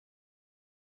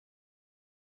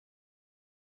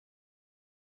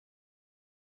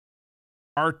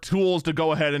are tools to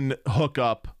go ahead and hook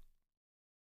up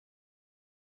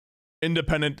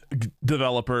independent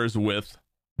developers with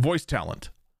voice talent.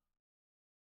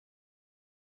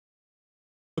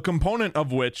 A component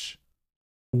of which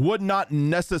would not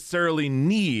necessarily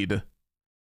need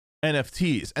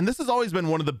NFTs. And this has always been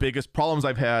one of the biggest problems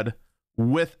I've had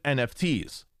with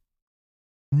NFTs.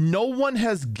 No one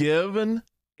has given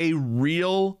a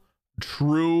real,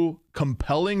 true,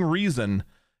 compelling reason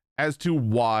as to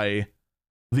why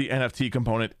the NFT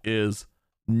component is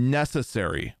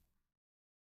necessary.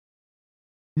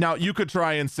 Now, you could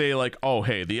try and say like, oh,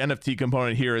 hey, the NFT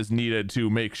component here is needed to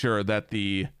make sure that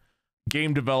the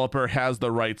game developer has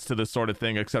the rights to this sort of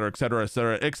thing, et cetera, et cetera, et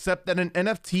cetera, except that an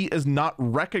NFT is not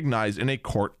recognized in a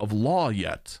court of law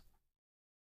yet.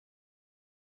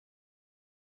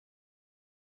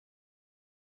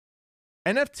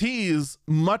 NFTs,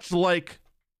 much like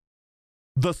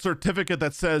the certificate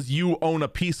that says you own a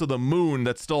piece of the moon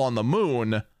that's still on the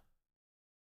moon,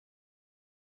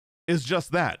 is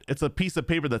just that. It's a piece of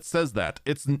paper that says that.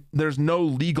 There's no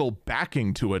legal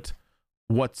backing to it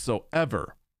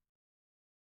whatsoever.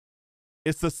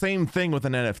 It's the same thing with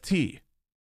an NFT.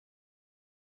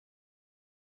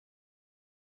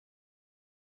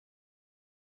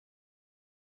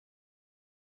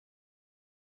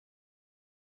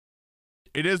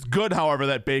 It is good, however,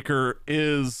 that Baker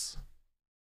is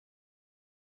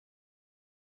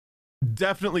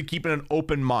definitely keeping an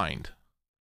open mind.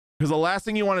 Because the last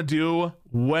thing you want to do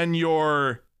when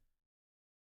you're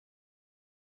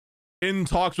in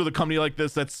talks with a company like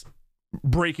this that's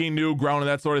breaking new ground and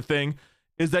that sort of thing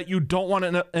is that you don't want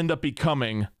to end up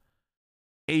becoming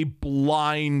a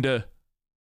blind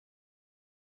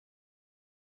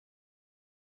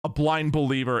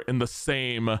believer in the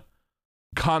same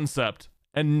concept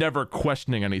and never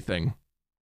questioning anything.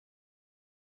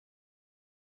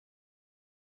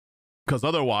 Because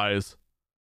otherwise,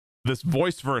 this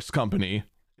VoiceVerse company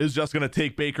is just going to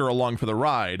take Baker along for the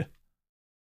ride.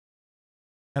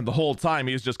 And the whole time,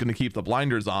 he's just going to keep the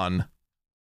blinders on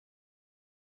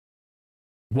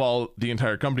while the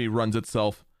entire company runs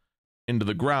itself into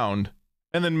the ground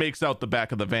and then makes out the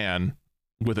back of the van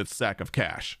with its sack of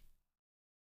cash.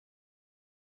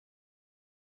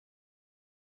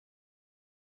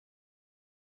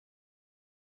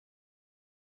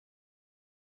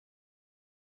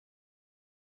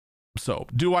 So,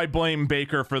 do I blame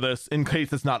Baker for this? In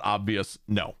case it's not obvious,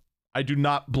 no. I do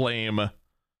not blame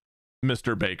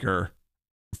Mr. Baker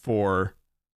for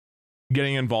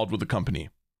getting involved with the company.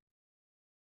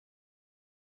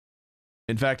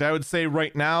 In fact, I would say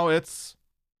right now it's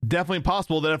definitely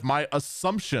possible that if my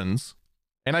assumptions,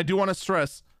 and I do want to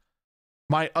stress,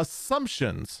 my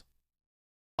assumptions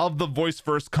of the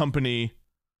VoiceVerse company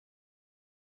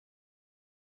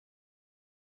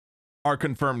are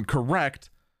confirmed correct,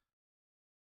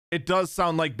 it does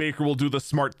sound like Baker will do the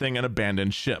smart thing and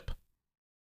abandon ship.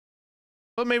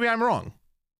 But maybe I'm wrong.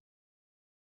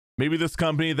 Maybe this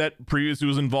company that previously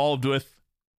was involved with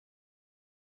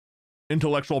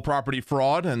intellectual property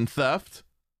fraud and theft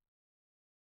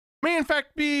may in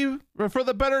fact be for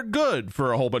the better good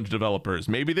for a whole bunch of developers.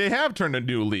 Maybe they have turned a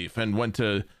new leaf and went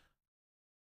to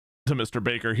Mr.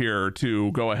 Baker here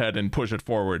to go ahead and push it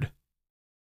forward.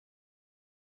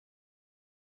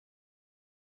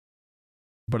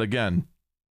 But again,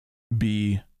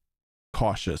 be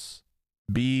cautious.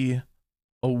 Be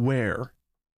aware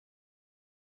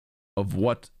of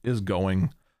what is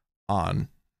going on.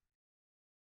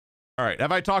 All right,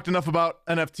 have I talked enough about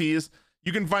NFTs?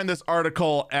 You can find this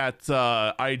article at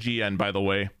IGN, by the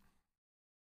way.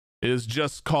 It is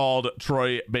just called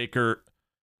Troy Baker.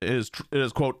 It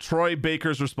is quote, Troy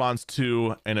Baker's response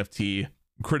to NFT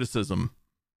criticism.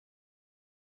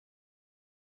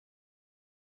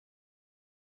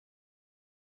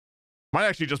 Might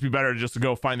actually just be better just to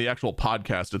go find the actual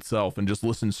podcast itself and just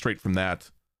listen straight from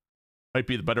that. Might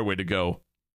be the better way to go.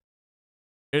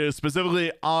 It is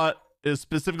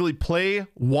specifically play,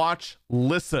 watch,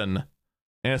 listen,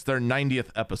 and it's their 90th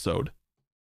episode.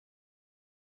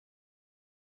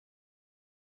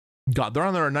 God, they're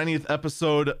on their 90th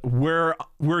episode. We're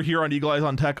here on Eagle Eyes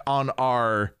on Tech on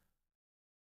our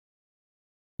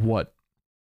what?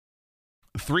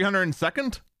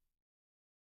 302nd?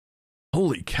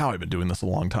 Holy cow, I've been doing this a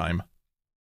long time.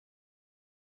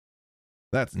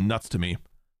 That's nuts to me.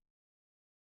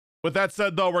 With that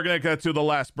said, though, we're going to get to the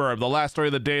last burb, the last story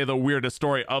of the day, the weirdest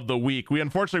story of the week. We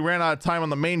unfortunately ran out of time on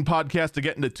the main podcast to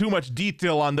get into too much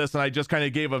detail on this, and I just kind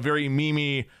of gave a very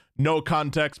memey, no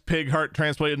context, pig heart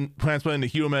transplanted into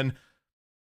human.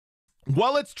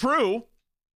 Well, it's true.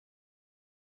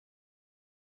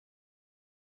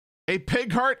 A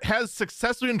pig heart has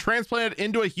successfully been transplanted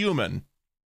into a human.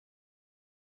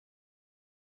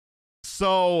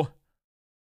 So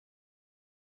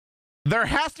there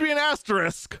has to be an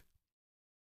asterisk.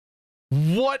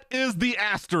 What is the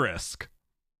asterisk?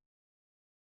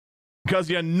 Because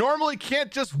you normally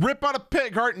can't just rip out a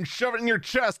pig heart and shove it in your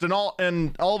chest and all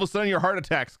of a sudden your heart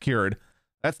attack's cured.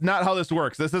 That's not how this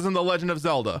works. This isn't The Legend of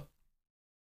Zelda.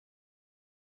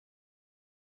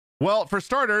 Well, for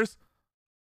starters,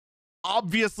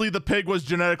 obviously the pig was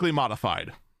genetically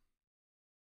modified.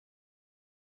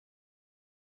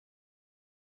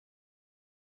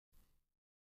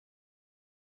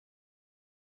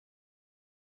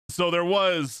 So there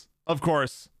was, of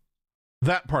course,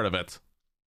 that part of it.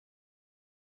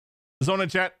 Zona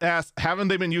Chat asks, haven't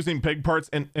they been using pig parts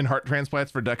in heart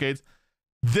transplants for decades?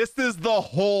 This is the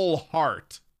whole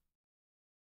heart.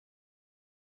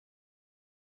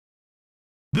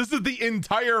 This is the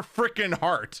entire frickin'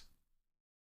 heart.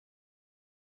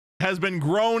 Has been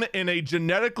grown in a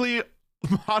genetically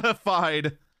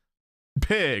modified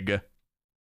pig.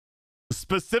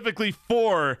 Specifically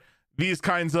for these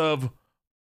kinds of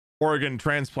organ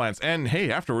transplants. And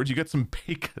hey, afterwards you get some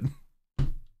bacon.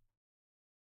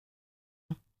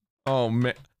 Oh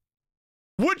man.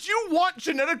 Would you want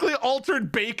genetically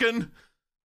altered bacon?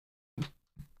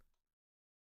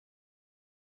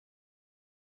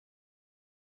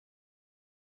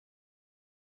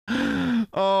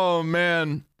 Oh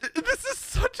man. This is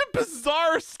such a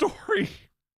bizarre story.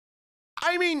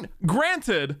 I mean,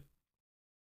 granted,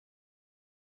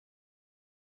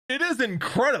 it is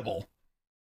incredible.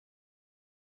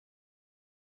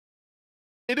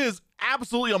 It is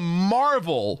absolutely a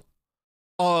marvel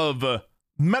of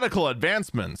medical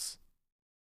advancements.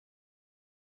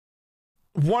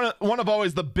 One of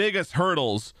always the biggest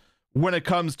hurdles when it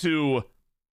comes to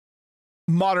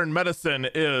modern medicine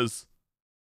is,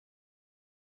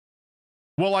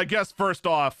 well, I guess first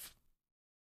off,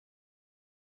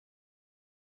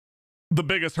 the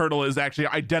biggest hurdle is actually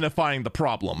identifying the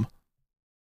problem.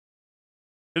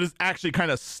 It is actually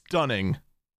kind of stunning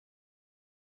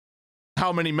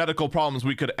how many medical problems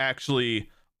we could actually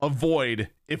avoid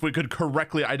if we could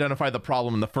correctly identify the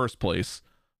problem in the first place.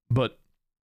 But,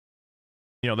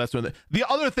 you know, that's when the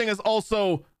other thing is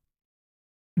also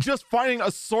just finding a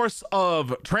source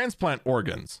of transplant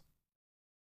organs.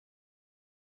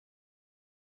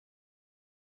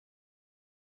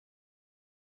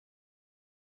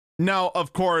 Now,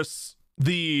 of course,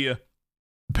 the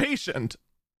patient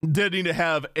did need to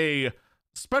have a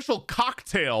special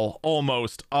cocktail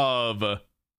almost of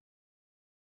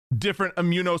different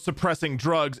immunosuppressing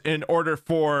drugs in order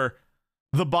for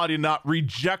the body not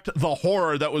reject the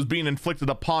horror that was being inflicted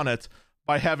upon it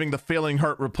by having the failing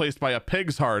heart replaced by a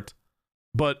pig's heart.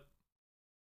 But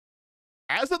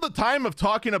as of the time of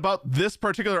talking about this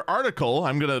particular article,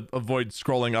 I'm going to avoid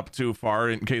scrolling up too far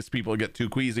in case people get too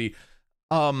queasy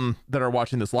that are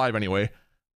watching this live anyway.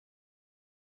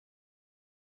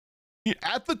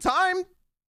 At the time,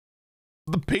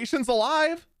 the patient's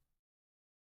alive.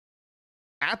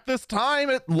 At this time,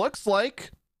 it looks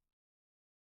like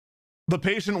the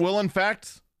patient will, in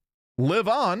fact, live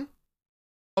on.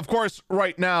 Of course,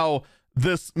 right now,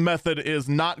 this method is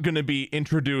not going to be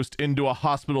introduced into a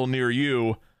hospital near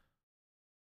you.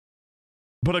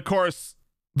 But of course,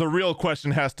 the real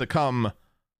question has to come.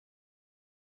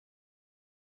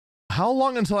 How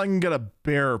long until I can get a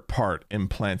bear part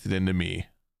implanted into me?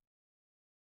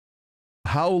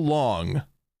 How long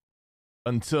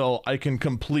until I can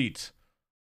complete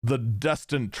the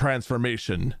destined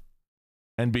transformation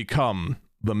and become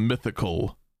the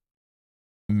mythical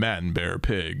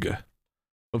man-bear-pig?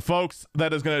 But folks,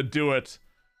 that is going to do it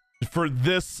for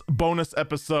this bonus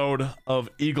episode of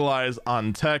Eagle Eyes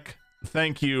on Tech.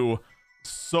 Thank you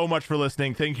so much for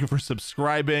listening. Thank you for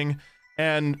subscribing.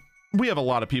 And we have a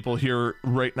lot of people here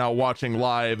right now watching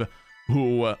live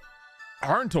who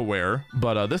aren't aware,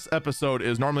 but this episode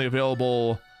is normally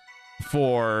available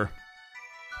for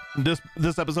this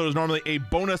episode is normally a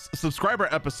bonus subscriber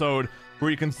episode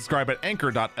where you can subscribe at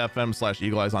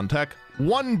anchor.fm/eagleeyesontech.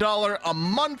 $1 a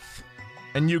month,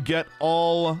 and you get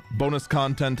all bonus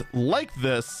content like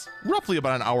this, roughly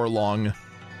about an hour long,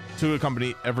 to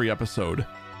accompany every episode.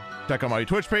 Check out my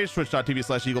Twitch page,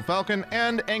 twitch.tv/eaglefalcon,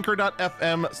 and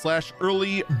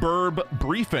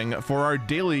anchor.fm/earlyburbbriefing for our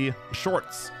daily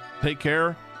shorts. Take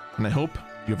care, and I hope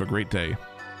you have a great day.